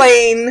actress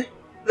playing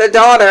the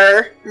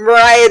daughter,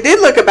 Mariah, did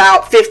look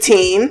about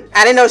 15.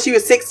 I didn't know she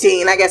was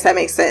 16. I guess that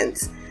makes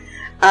sense.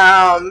 But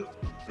I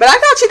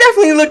thought she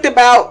definitely looked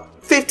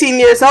about 15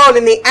 years old,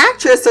 and the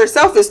actress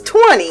herself is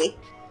 20.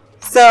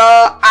 So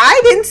I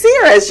didn't see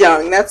her as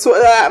young. That's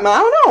what I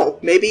don't know.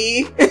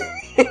 Maybe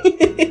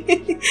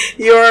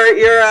your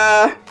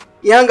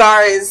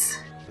Youngar is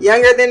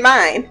younger than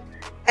mine.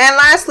 And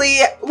lastly,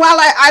 while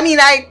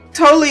I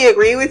totally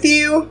agree with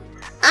you,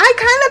 I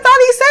kind of thought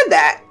he said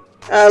that.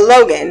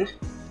 Logan.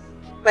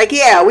 Like,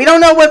 yeah, we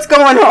don't know what's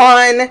going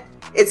on.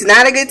 It's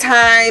not a good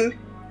time.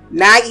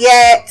 Not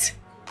yet.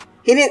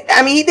 He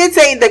did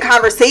say the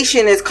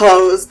conversation is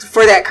closed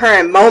for that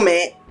current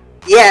moment.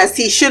 Yes,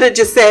 he should have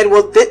just said,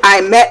 well,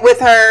 I met with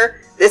her.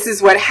 This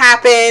is what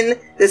happened.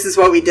 This is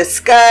what we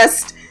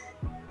discussed.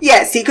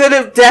 Yes, he could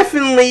have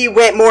definitely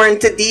went more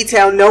into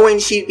detail knowing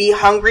she'd be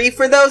hungry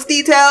for those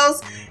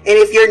details. And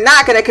if you're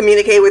not going to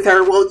communicate with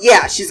her, well,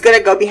 yeah, she's going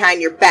to go behind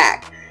your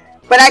back.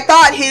 But I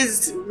thought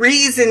his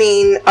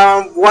reasoning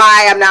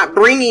why I'm not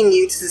bringing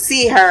you to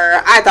see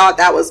her, I thought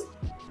that was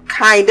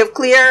kind of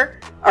clear,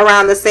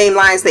 around the same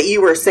lines that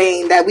you were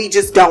saying, that we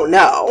just don't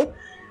know.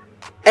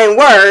 And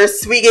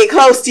worse, we get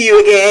close to you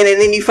again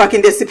and then you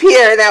fucking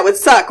disappear. That would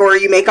suck. Or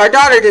you make our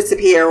daughter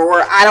disappear,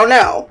 or I don't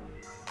know.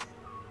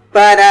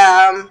 But,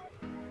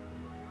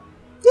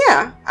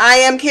 yeah, I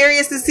am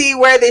curious to see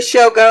where this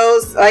show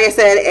goes. Like I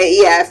said,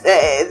 yeah,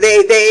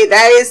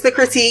 that is the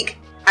critique.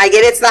 I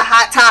get it's the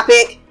hot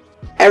topic.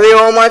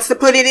 Everyone wants to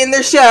put it in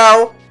their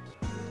show.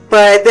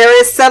 But there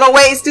is subtle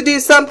ways to do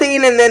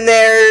something, and then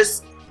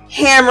there's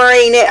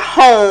hammering it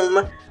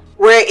home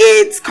where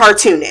it's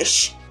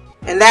cartoonish.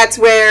 And that's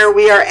where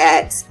we are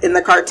at in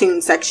the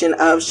cartoon section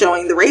of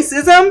showing the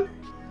racism.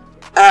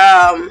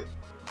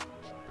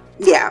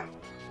 Yeah.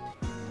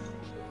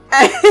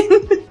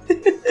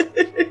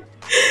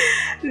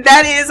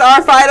 That is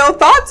our final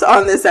thoughts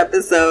on this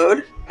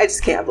episode. I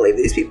just can't believe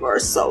these people are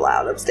so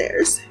loud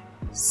upstairs.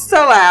 So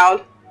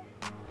loud.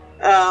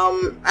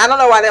 I don't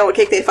know why they don't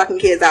kick their fucking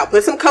kids out.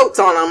 Put some coats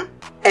on them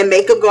and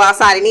make them go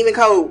outside and even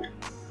cold.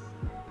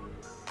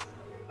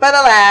 But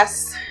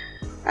alas,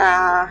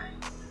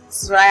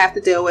 this is what I have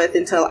to deal with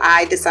until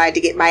I decide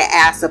to get my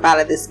ass up out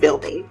of this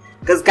building.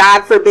 Because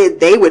God forbid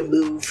they would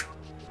move.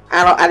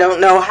 I don't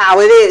know how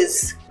it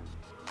is.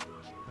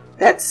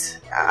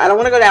 I don't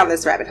want to go down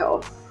this rabbit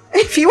hole.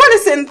 If you want to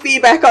send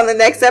feedback on the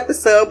next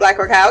episode,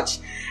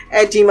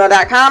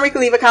 blackrockcouch@gmail.com, or you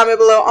can leave a comment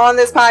below on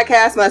this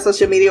podcast. My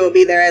social media will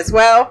be there as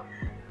well.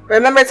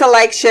 Remember to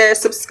like, share,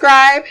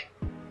 subscribe.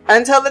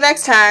 Until the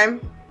next time,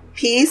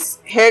 peace,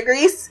 hair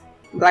grease,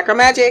 Black Girl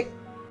Magic.